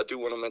 I do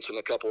want to mention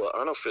a couple of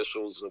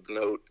unofficials of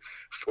note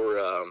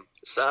for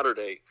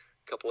Saturday.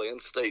 A couple of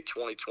in-state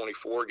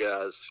 2024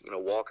 guys.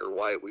 Walker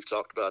White, we've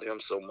talked about him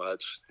so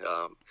much.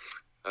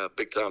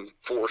 Big-time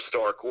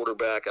 4-star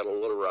quarterback out of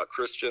Little Rock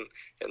Christian.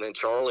 And then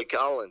Charlie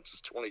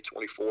Collins,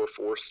 2024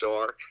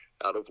 4-star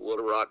out of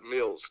Little Rock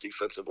Mills,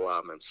 defensive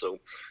lineman. So a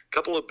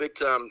couple of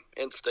big-time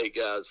in-state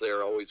guys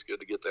there. Always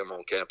good to get them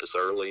on campus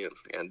early.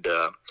 And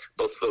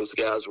both of those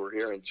guys were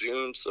here in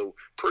June, so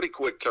pretty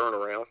quick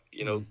turnaround,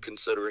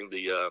 considering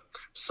the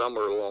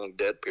summer-long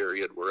dead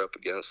period we're up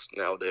against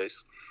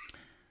nowadays.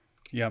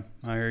 Yeah,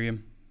 I hear you.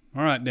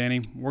 All right,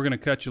 Danny, we're going to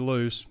cut you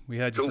loose. We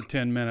had you for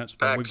 10 minutes,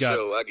 but Packed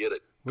show, I get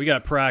it. We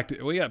got practice.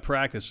 We got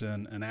practice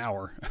in an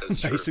hour,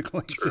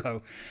 basically. Sure.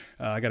 So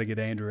I got to get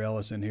Andrew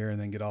Ellis in here and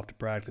then get off to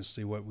practice,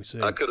 see what we see.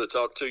 I could have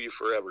talked to you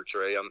forever,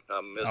 Trey.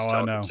 I miss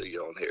talking to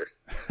you on here.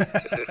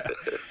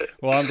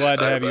 Well, I'm glad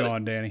to have you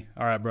on, Danny.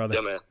 All right, brother.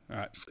 Yeah, man. All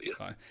right. See ya.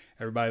 Bye.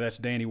 Everybody, that's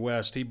Danny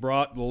West. He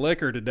brought the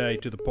liquor today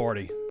to the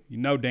party.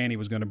 Danny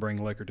was going to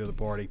bring liquor to the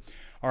party.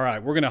 All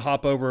right, we're going to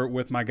hop over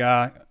with my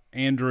guy,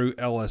 Andrew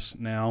Ellis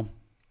now.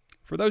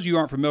 For those of you who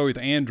aren't familiar with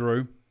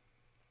Andrew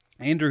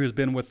has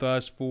been with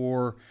us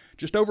for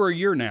just over a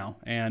year now,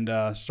 and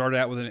started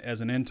out as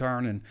an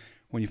intern. And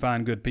when you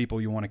find good people,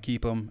 you want to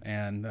keep them.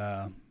 And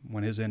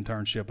when his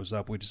internship was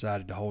up, we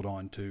decided to hold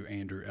on to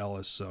Andrew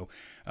Ellis. So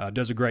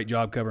does a great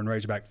job covering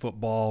Razorback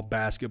football,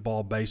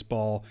 basketball,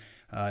 baseball.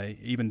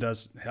 Even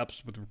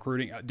helps with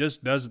recruiting.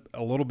 Just does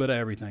a little bit of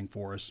everything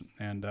for us,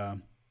 and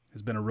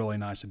has been a really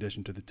nice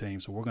addition to the team.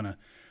 So we're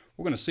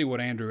gonna see what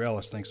Andrew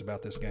Ellis thinks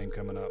about this game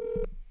coming up.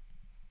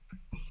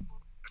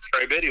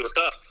 Trey Biddy, what's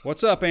up?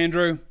 What's up,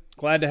 Andrew?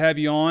 Glad to have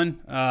you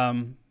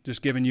on.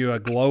 Just giving you a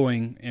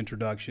glowing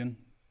introduction,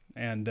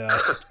 and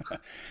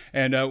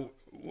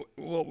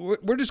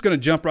we're just going to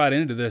jump right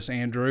into this,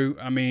 Andrew.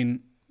 I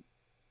mean,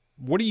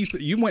 what do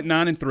you went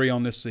 9-3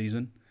 on this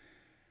season,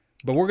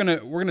 but we're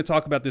gonna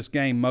talk about this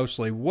game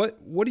mostly.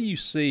 What do you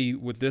see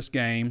with this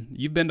game?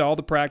 You've been to all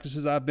the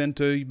practices I've been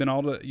to.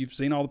 You've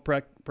seen all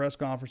the press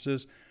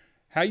conferences.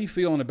 How are you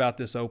feeling about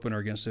this opener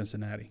against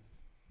Cincinnati?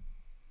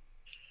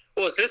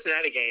 Well, the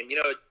Cincinnati game,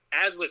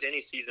 as with any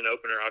season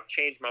opener, I've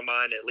changed my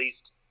mind at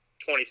least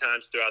 20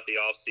 times throughout the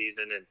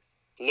offseason and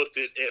looked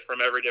at it from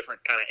every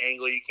different kind of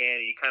angle you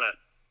can. You kind of,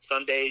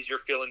 some days you're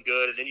feeling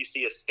good, and then you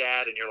see a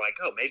stat and you're like,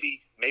 oh,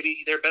 maybe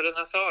they're better than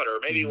I thought, or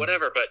maybe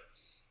whatever. But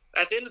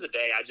at the end of the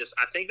day, I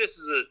think this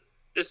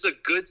is a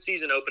good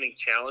season opening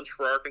challenge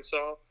for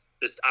Arkansas.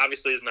 This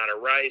obviously is not a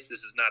Rice.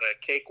 This is not a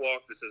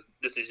cakewalk. This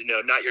is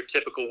not your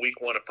typical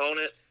week one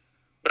opponent.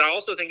 But I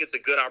also think it's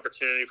a good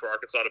opportunity for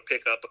Arkansas to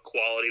pick up a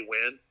quality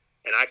win,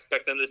 and I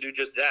expect them to do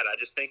just that. I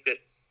just think that,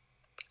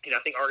 I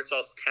think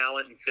Arkansas's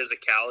talent and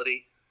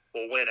physicality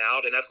will win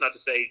out, and that's not to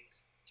say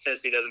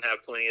Cincy doesn't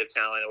have plenty of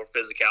talent or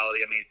physicality.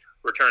 I mean,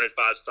 returning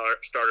 5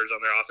 starters on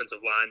their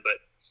offensive line,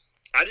 but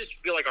I just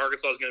feel like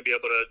Arkansas is going to be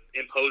able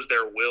to impose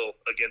their will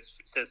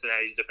against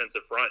Cincinnati's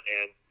defensive front,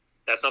 and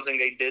that's something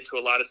they did to a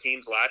lot of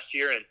teams last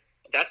year, and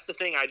that's the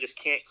thing I just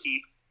can't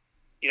keep.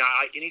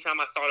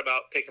 Anytime I thought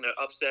about picking an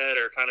upset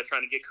or kind of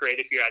trying to get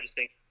creative here, I just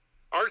think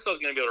Arkansas is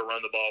going to be able to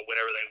run the ball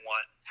whenever they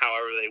want,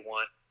 however they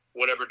want,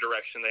 whatever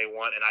direction they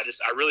want. And I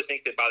really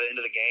think that by the end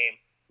of the game,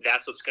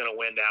 that's what's going to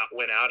win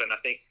out. And I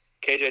think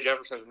KJ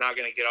Jefferson's not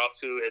going to get off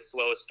to as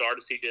slow a start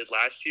as he did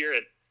last year.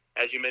 And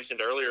as you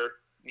mentioned earlier,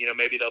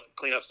 maybe they'll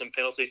clean up some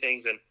penalty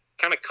things and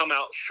kind of come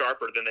out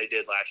sharper than they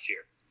did last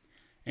year.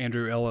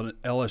 Andrew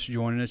Ellis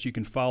joining us. You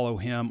can follow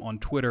him on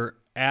Twitter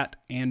at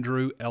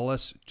Andrew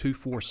Ellis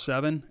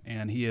 247,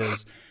 and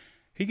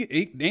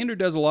Andrew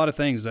does a lot of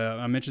things.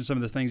 I mentioned some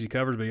of the things he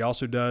covers, but he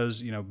also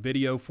does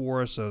video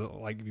for us. So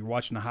like if you're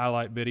watching the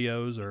highlight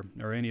videos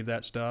or any of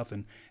that stuff,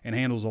 and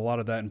handles a lot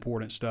of that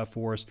important stuff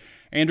for us.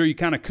 Andrew, you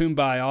kind of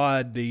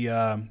kumbaya'd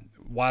the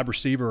wide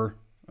receiver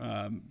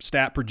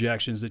stat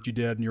projections that you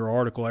did in your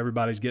article.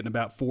 Everybody's getting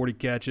about 40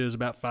 catches,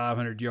 about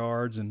 500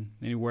 yards, and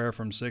anywhere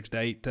from 6 to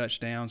 8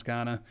 touchdowns,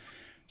 kind of.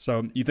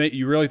 So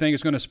you really think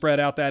it's going to spread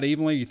out that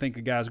evenly? You think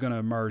a guy's going to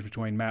emerge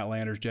between Matt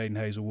Landers, Jaden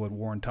Hazelwood,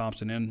 Warren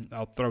Thompson, and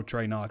I'll throw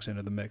Trey Knox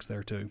into the mix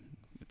there too,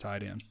 the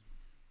tight end.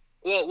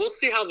 Well, we'll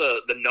see how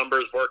the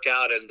numbers work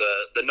out and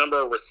the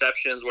number of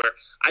receptions, where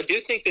I do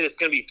think that it's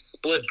going to be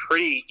split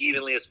pretty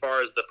evenly as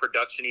far as the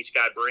production each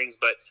guy brings.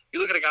 But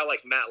you look at a guy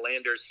like Matt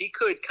Landers, he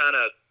could kind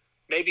of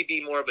maybe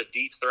be more of a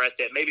deep threat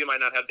that maybe might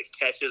not have the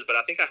catches, but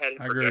I think I had him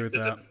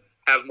projected to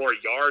have more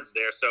yards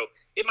there. So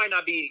it might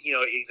not be,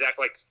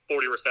 exactly like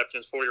 40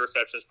 receptions,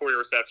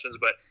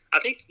 but I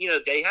think,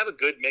 they have a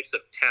good mix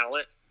of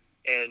talent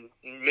and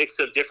mix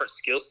of different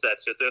skill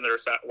sets within their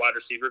wide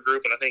receiver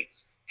group. And I think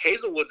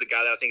Hazelwood's a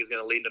guy that I think is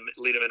going to lead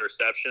them in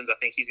receptions. I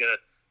think he's going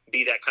to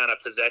be that kind of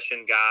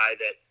possession guy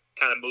that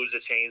kind of moves the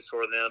chains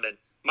for them and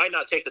might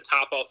not take the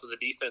top off of the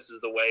defenses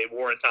the way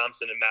Warren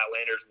Thompson and Matt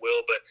Landers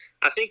will. But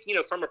I think,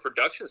 from a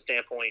production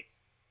standpoint,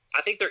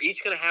 I think they're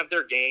each going to have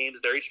their games.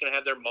 They're each going to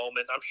have their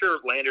moments. I'm sure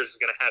Landers is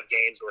going to have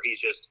games where he's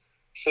just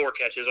 4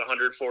 catches,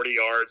 140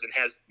 yards, and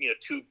has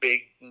 2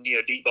 big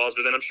deep balls.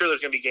 But then I'm sure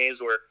there's going to be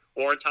games where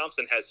Warren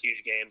Thompson has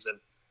huge games, and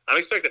I'm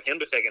expecting him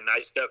to take a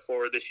nice step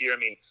forward this year. I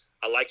mean,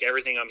 I like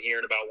everything I'm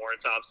hearing about Warren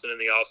Thompson in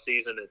the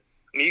offseason. And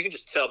I mean, you can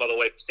just tell by the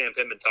way Sam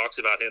Pittman talks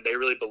about him. They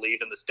really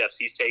believe in the steps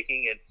he's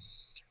taking.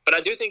 But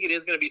I do think it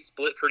is going to be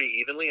split pretty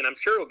evenly, and I'm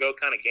sure it'll go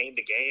kind of game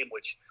to game,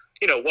 which,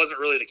 wasn't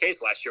really the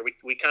case last year.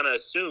 We kind of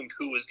assumed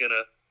who was going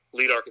to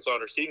lead Arkansas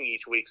in receiving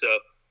each week. So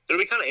it'll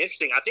be kind of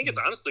interesting. I think it's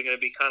honestly going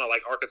to be kind of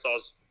like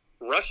Arkansas's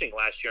rushing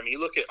last year. I mean, you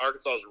look at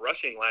Arkansas's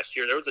rushing last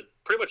year, there was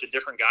pretty much a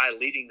different guy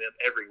leading them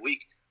every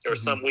week. There were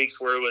some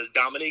weeks where it was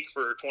Dominique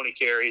for 20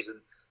 carries, and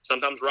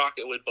sometimes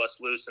Rocket would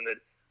bust loose, and then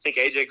I think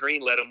A.J.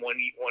 Green led them one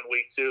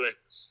week too. And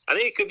I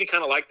think it could be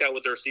kind of like that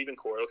with the receiving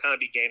core. It'll kind of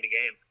be game to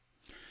game.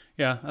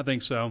 Yeah, I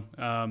think so.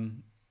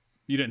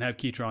 You didn't have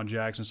Ketron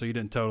Jackson, so you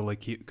didn't totally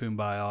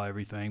kumbaya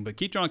everything. But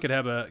Ketron could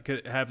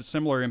have a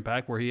similar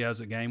impact where he has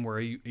a game where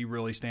he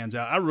really stands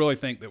out. I really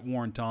think that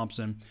Warren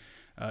Thompson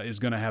is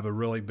going to have a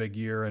really big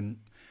year. And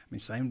I mean,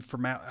 same for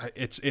Matt.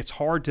 It's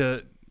hard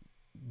to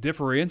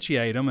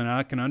differentiate them, and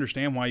I can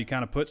understand why you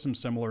kind of put some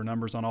similar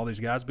numbers on all these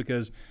guys,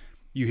 because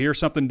you hear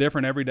something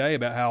different every day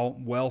about how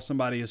well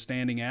somebody is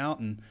standing out.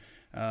 And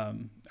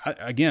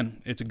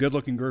again, it's a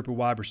good-looking group of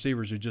wide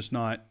receivers who are just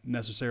not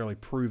necessarily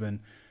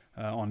proven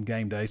on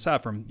game day,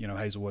 aside from,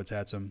 Hazelwood's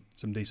had some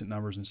decent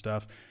numbers and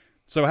stuff.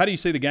 So how do you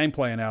see the game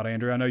playing out,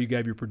 Andrew? I know you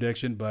gave your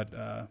prediction, but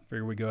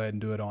figure we go ahead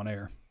and do it on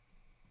air.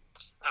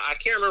 I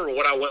can't remember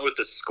what I went with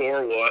the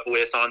score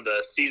with on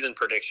the season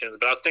predictions,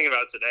 but I was thinking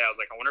about it today. I was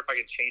like, I wonder if I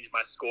can change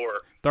my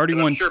score.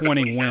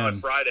 31-20 win.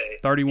 Friday.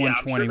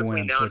 31-20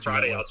 win. Now and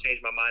Friday, win. I'll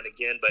change my mind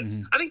again. But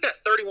I think that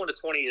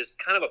 31-20 is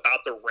kind of about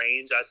the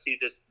range I see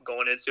this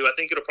going into. I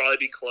think it'll probably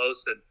be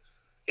close, and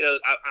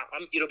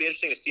it'll be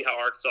interesting to see how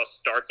Arkansas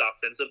starts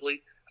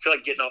offensively. I feel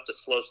like getting off the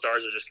slow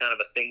starts is just kind of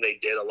a thing they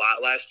did a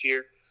lot last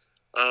year.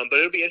 But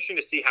it'll be interesting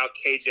to see how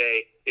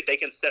KJ, if they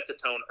can set the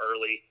tone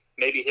early,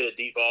 maybe hit a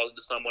deep ball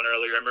to someone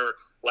earlier. I remember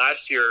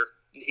last year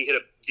he hit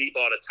a deep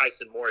ball to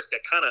Tyson Morris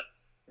that kind of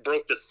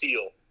broke the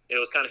seal. It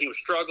was he was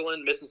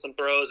struggling, missing some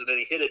throws, and then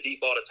he hit a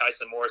deep ball to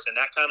Tyson Morris, and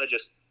that kind of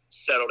just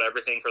settled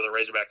everything for the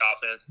Razorback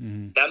offense.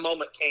 That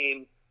moment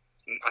came,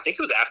 I think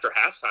it was after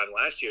halftime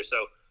last year.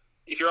 So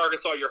if you're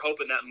Arkansas, you're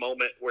hoping that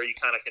moment where you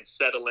kind of can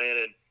settle in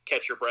and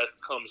catch your breath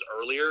comes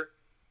earlier.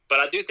 But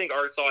I do think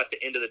Arkansas at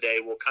the end of the day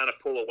will kind of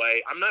pull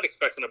away. I'm not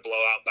expecting a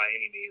blowout by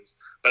any means,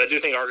 but I do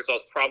think Arkansas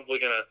is probably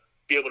going to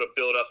be able to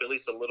build up at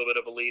least a little bit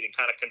of a lead and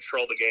kind of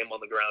control the game on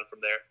the ground from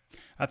there.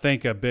 I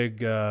think a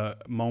big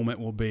moment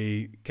will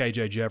be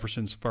KJ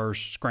Jefferson's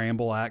first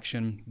scramble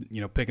action,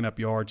 picking up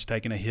yards,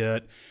 taking a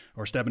hit,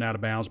 or stepping out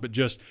of bounds. But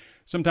just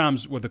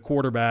sometimes with a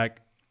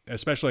quarterback,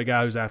 especially a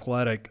guy who's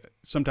athletic,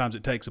 sometimes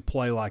it takes a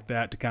play like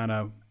that to kind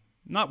of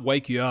not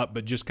wake you up,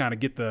 but just kind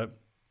of get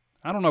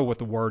I don't know what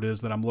the word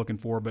is that I'm looking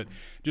for, but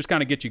just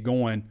kind of get you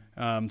going.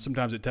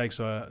 Sometimes it takes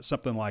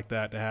something like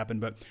that to happen.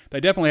 But they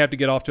definitely have to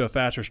get off to a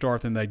faster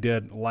start than they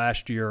did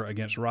last year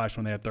against Rice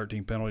when they had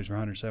 13 penalties for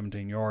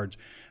 117 yards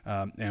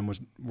and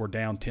were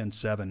down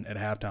 10-7 at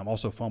halftime.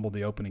 Also fumbled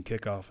the opening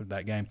kickoff of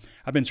that game.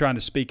 I've been trying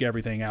to speak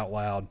everything out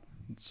loud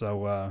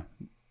so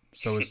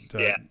as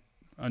to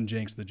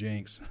unjinx the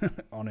jinx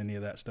on any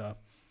of that stuff.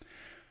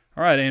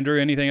 All right, Andrew,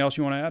 anything else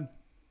you want to add?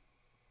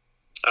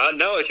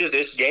 No,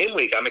 it's game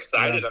week. I'm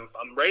excited. Yeah.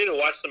 I'm ready to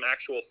watch some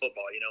actual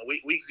football.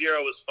 Week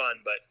 0 was fun,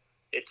 but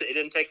it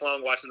didn't take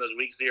long watching those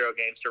week 0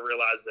 games to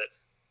realize that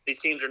these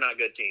teams are not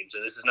good teams,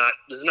 and this is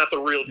not the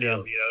real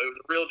deal. Yeah.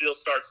 The real deal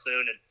starts soon,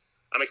 and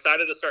I'm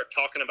excited to start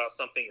talking about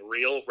something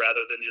real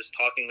rather than just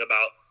talking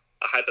about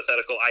a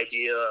hypothetical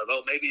idea of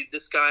maybe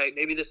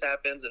this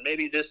happens and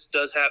maybe this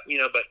does happen.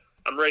 But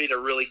I'm ready to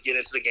really get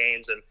into the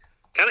games and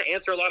kind of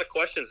answer a lot of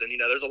questions. And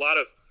there's a lot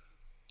of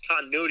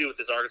continuity with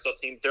this Arkansas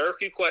team. There are a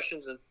few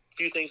questions and a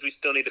few things we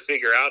still need to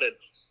figure out, and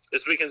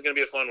this weekend's going to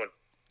be a fun one.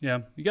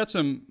 Yeah, you got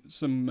some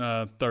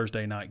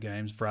Thursday night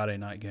games, Friday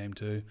night game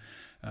too.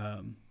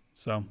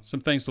 So some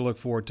things to look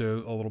forward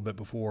to a little bit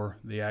before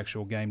the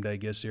actual game day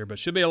gets here. But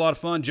should be a lot of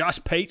fun. Josh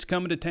Pate's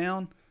coming to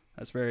town.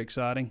 That's very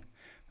exciting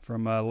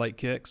from Late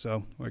Kick.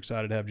 So we're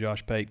excited to have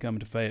Josh Pate coming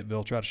to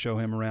Fayetteville, try to show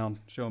him around,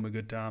 show him a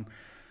good time.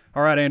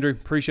 All right, Andrew,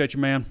 appreciate you,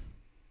 man.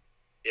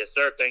 Yes,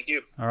 sir. Thank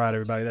you. All right,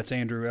 everybody. That's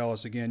Andrew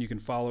Ellis. Again, you can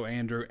follow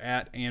Andrew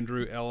at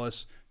Andrew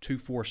Ellis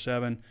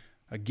 247.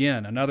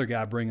 Again, another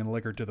guy bringing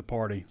liquor to the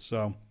party.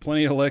 So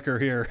plenty of liquor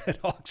here at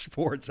Hawk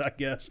Sports, I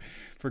guess,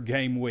 for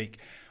game week.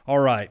 All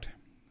right.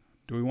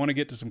 Do we want to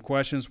get to some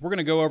questions? We're going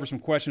to go over some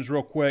questions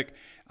real quick.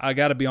 I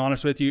got to be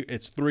honest with you.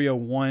 It's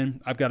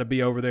 3:01. I've got to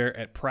be over there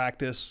at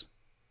practice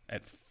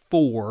at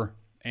 4.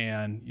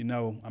 And,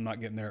 I'm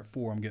not getting there at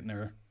 4. I'm getting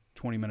there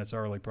 20 minutes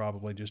early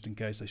probably just in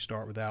case they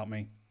start without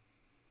me.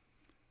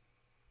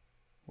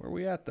 Where are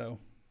we at, though?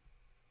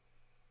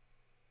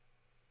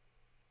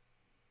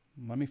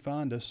 Let me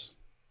find us.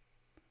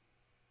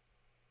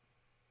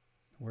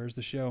 Where's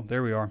the show?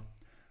 There we are.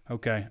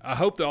 Okay. I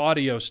hope the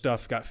audio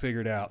stuff got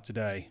figured out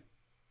today.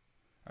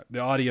 The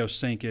audio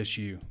sync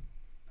issue.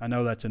 I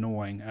know that's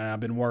annoying, and I've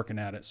been working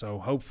at it, so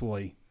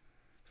hopefully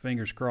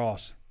Fingers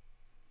crossed.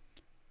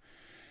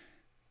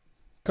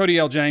 Cody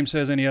L. James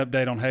says, any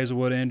update on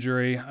Hazelwood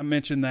injury? I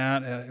mentioned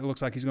that. It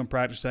looks like he's going to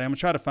practice today. I'm going to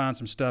try to find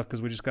some stuff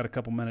because we just got a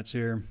couple minutes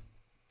here.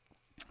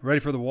 Ready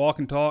for the walk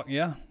and talk?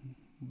 Yeah,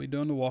 we'll be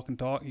doing the walk and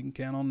talk. You can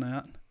count on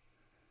that.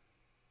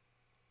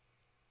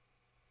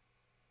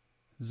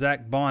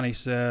 Zach Bonney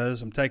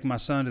says, I'm taking my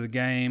son to a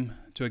game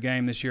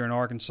this year in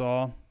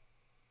Arkansas.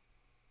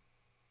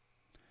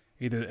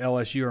 Either the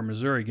LSU or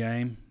Missouri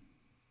game.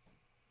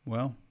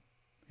 Well,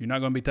 you're not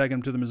going to be taking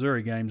him to the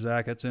Missouri game,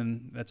 Zach. That's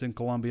in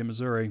Columbia,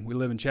 Missouri. We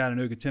live in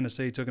Chattanooga,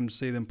 Tennessee. Took him to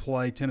see them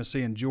play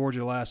Tennessee and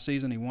Georgia last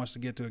season. He wants to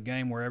get to a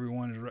game where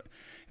everyone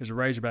is a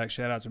Razorback.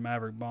 Shout out to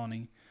Maverick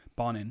Bonin.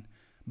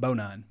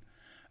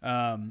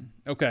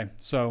 Okay,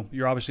 so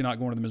you're obviously not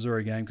going to the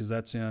Missouri game because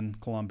that's in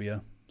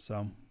Columbia.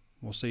 So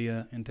we'll see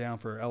you in town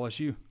for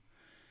LSU.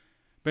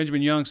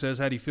 Benjamin Young says,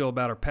 how do you feel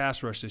about our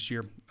pass rush this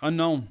year?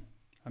 Unknown.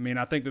 I mean,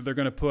 I think that they're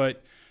going to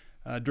put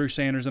Drew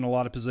Sanders in a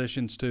lot of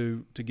positions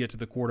to get to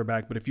the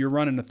quarterback. But if you're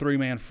running a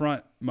three-man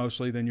front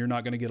mostly, then you're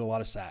not going to get a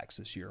lot of sacks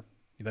this year.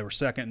 They were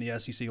second in the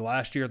SEC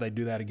last year. They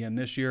do that again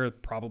this year.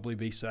 Probably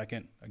be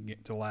second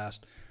to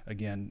last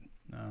again.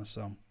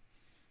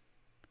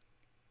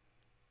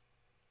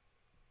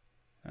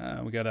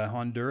 We got a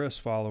Honduras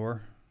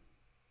follower,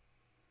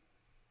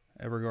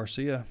 Ever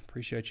Garcia.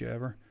 Appreciate you,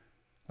 Ever.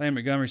 Land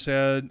Montgomery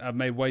said, I've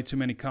made way too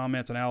many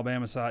comments on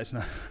Alabama sites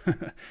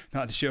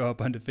not to show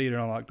up undefeated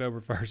on October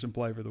 1st and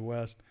play for the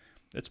West.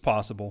 It's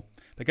possible.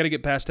 They got to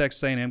get past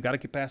Texas A&M, got to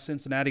get past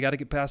Cincinnati, got to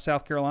get past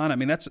South Carolina. I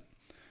mean, that's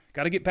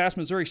got to get past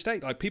Missouri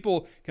State. Like,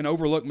 people can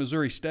overlook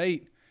Missouri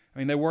State. I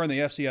mean, they were in the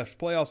FCS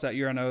playoffs that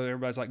year. I know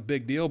everybody's like,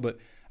 big deal, but,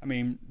 I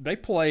mean, they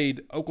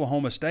played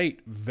Oklahoma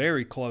State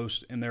very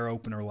close in their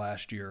opener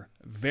last year.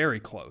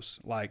 Very close,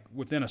 like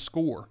within a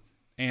score.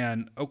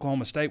 And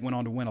Oklahoma State went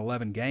on to win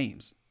 11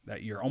 games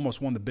that year,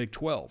 almost won the Big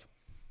 12.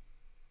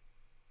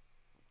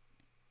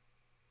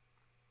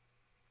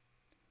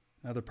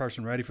 Another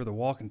person ready for the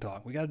walk and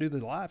talk. We got to do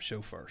the live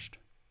show first.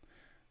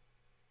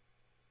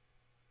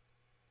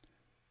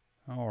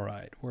 All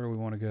right, where do we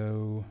want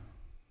to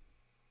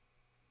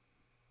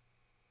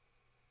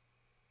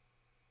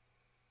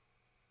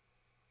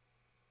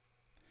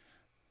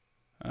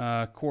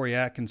go? Corey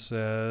Atkins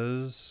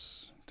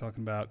says,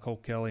 talking about Cole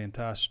Kelly and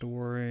Ty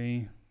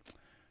Story.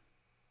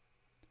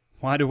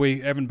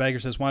 Evan Baker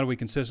says, why do we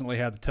consistently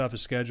have the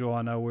toughest schedule?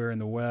 I know we're in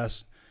the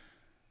West,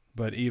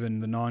 but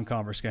even the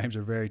non-conference games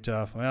are very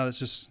tough. Well, it's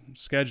just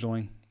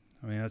scheduling.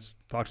 I mean, let's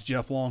talk to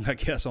Jeff Long, I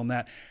guess, on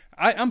that.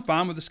 I'm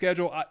fine with the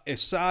schedule.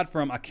 Aside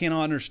from, I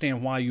cannot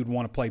understand why you'd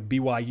want to play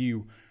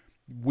BYU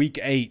Week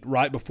 8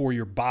 right before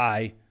your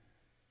bye,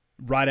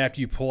 right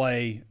after you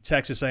play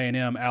Texas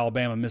A&M,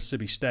 Alabama,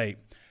 Mississippi State.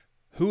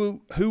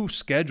 Who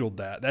scheduled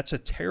that? That's a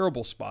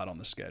terrible spot on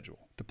the schedule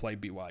to play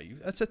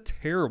BYU. That's a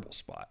terrible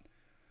spot.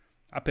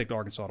 I picked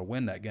Arkansas to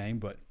win that game,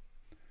 but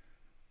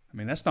I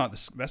mean that's not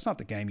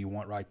the game you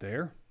want right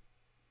there.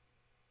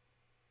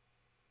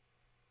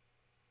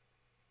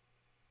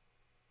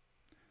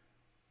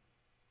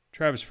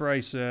 Travis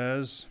Frey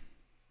says,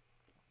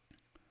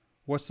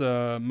 what's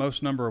the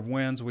most number of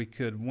wins we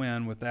could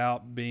win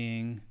without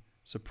being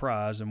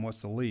surprised, and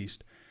what's the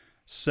least?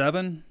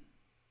 7,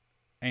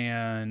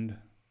 and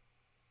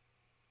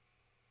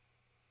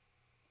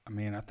I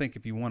mean, I think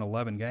if you won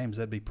 11 games,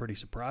 that'd be pretty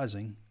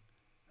surprising.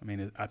 I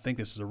mean, I think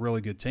this is a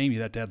really good team.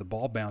 You'd have to have the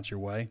ball bounce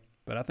your way.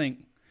 But I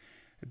think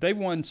if they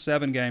won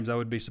 7 games, I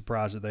would be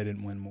surprised if they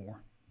didn't win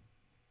more.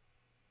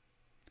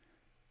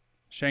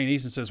 Shane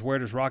Easton says, where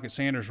does Rocket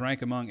Sanders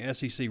rank among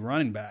SEC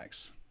running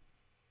backs?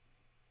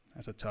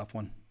 That's a tough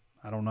one.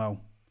 I don't know.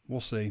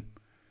 We'll see.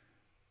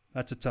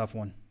 That's a tough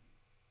one.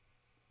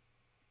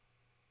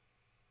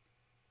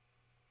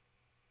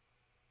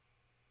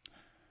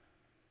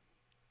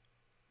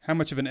 How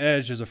much of an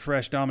edge does a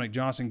fresh Dominic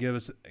Johnson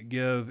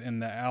give in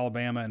the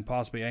Alabama and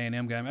possibly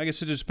A&M game? I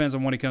guess it just depends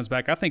on when he comes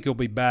back. I think he'll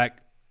be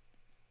back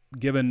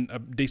given a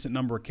decent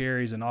number of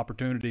carries and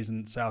opportunities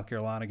in the South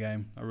Carolina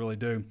game. I really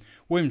do.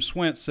 William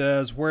Swint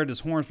says, where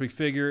does Hornsby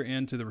figure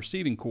into the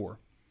receiving core?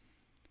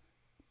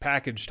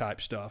 Package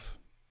type stuff.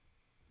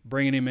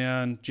 Bringing him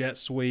in, jet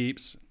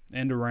sweeps,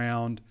 end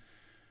around,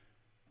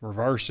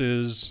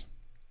 reverses,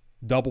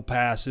 double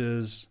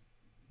passes,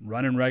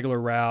 running regular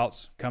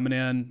routes, coming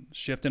in,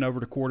 shifting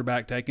over to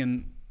quarterback,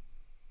 taking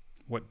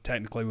what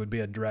technically would be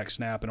a direct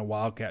snap in a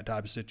wildcat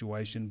type of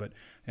situation,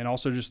 and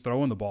also just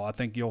throwing the ball. I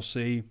think you'll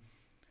see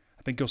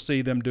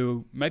them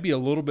do maybe a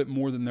little bit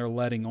more than they're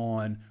letting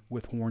on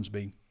with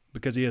Hornsby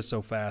because he is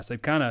so fast.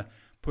 They've kind of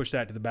pushed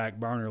that to the back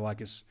burner,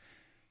 like it's,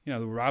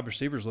 the wide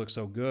receivers look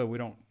so good. We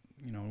don't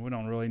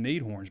really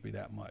need Hornsby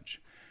that much.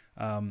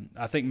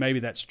 I think maybe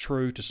that's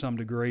true to some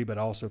degree, but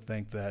I also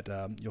think that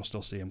you'll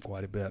still see him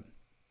quite a bit.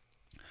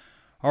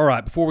 All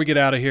right, before we get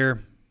out of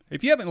here,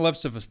 if you haven't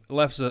left us a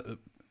 5-star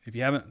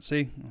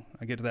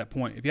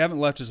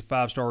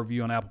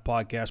review on Apple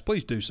Podcasts,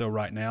 please do so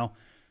right now.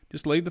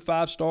 just leave the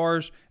 5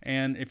 stars.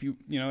 And if you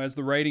as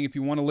the rating, if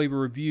you want to leave a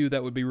review,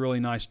 that would be really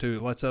nice too.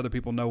 It lets other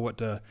people know what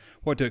to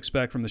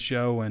expect from the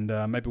show, and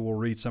maybe we'll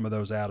read some of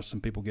those out if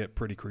some people get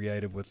pretty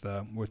creative with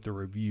the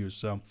reviews.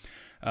 So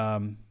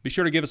be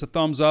sure to give us a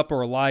thumbs up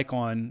or a like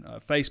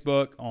on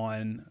Facebook,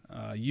 on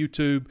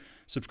YouTube.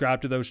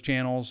 Subscribe to those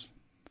channels,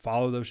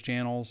 follow those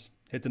channels,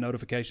 hit the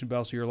notification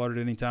bell so you're alerted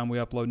anytime we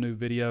upload new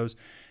videos,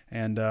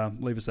 and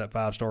leave us that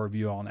 5-star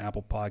review on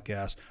Apple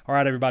Podcasts. All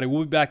right, everybody,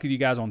 we'll be back with you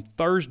guys on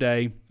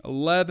Thursday,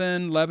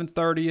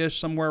 11:30-ish,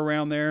 somewhere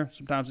around there.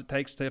 Sometimes it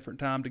takes a different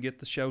time to get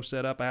the show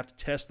set up. I have to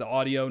test the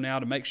audio now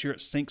to make sure it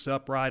syncs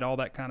up right, all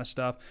that kind of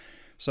stuff.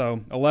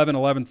 So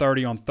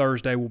 11:30 on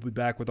Thursday, we'll be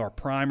back with our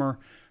primer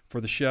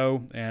for the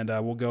show, and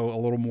we'll go a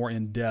little more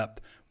in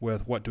depth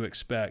with what to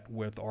expect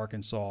with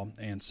Arkansas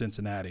and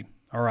Cincinnati.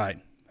 All right.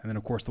 And then,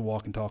 of course, the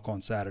walk and talk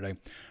on Saturday.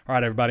 All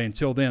right, everybody,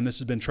 until then, this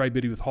has been Trey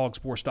Biddy with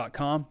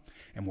hogsports.com,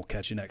 and we'll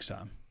catch you next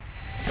time.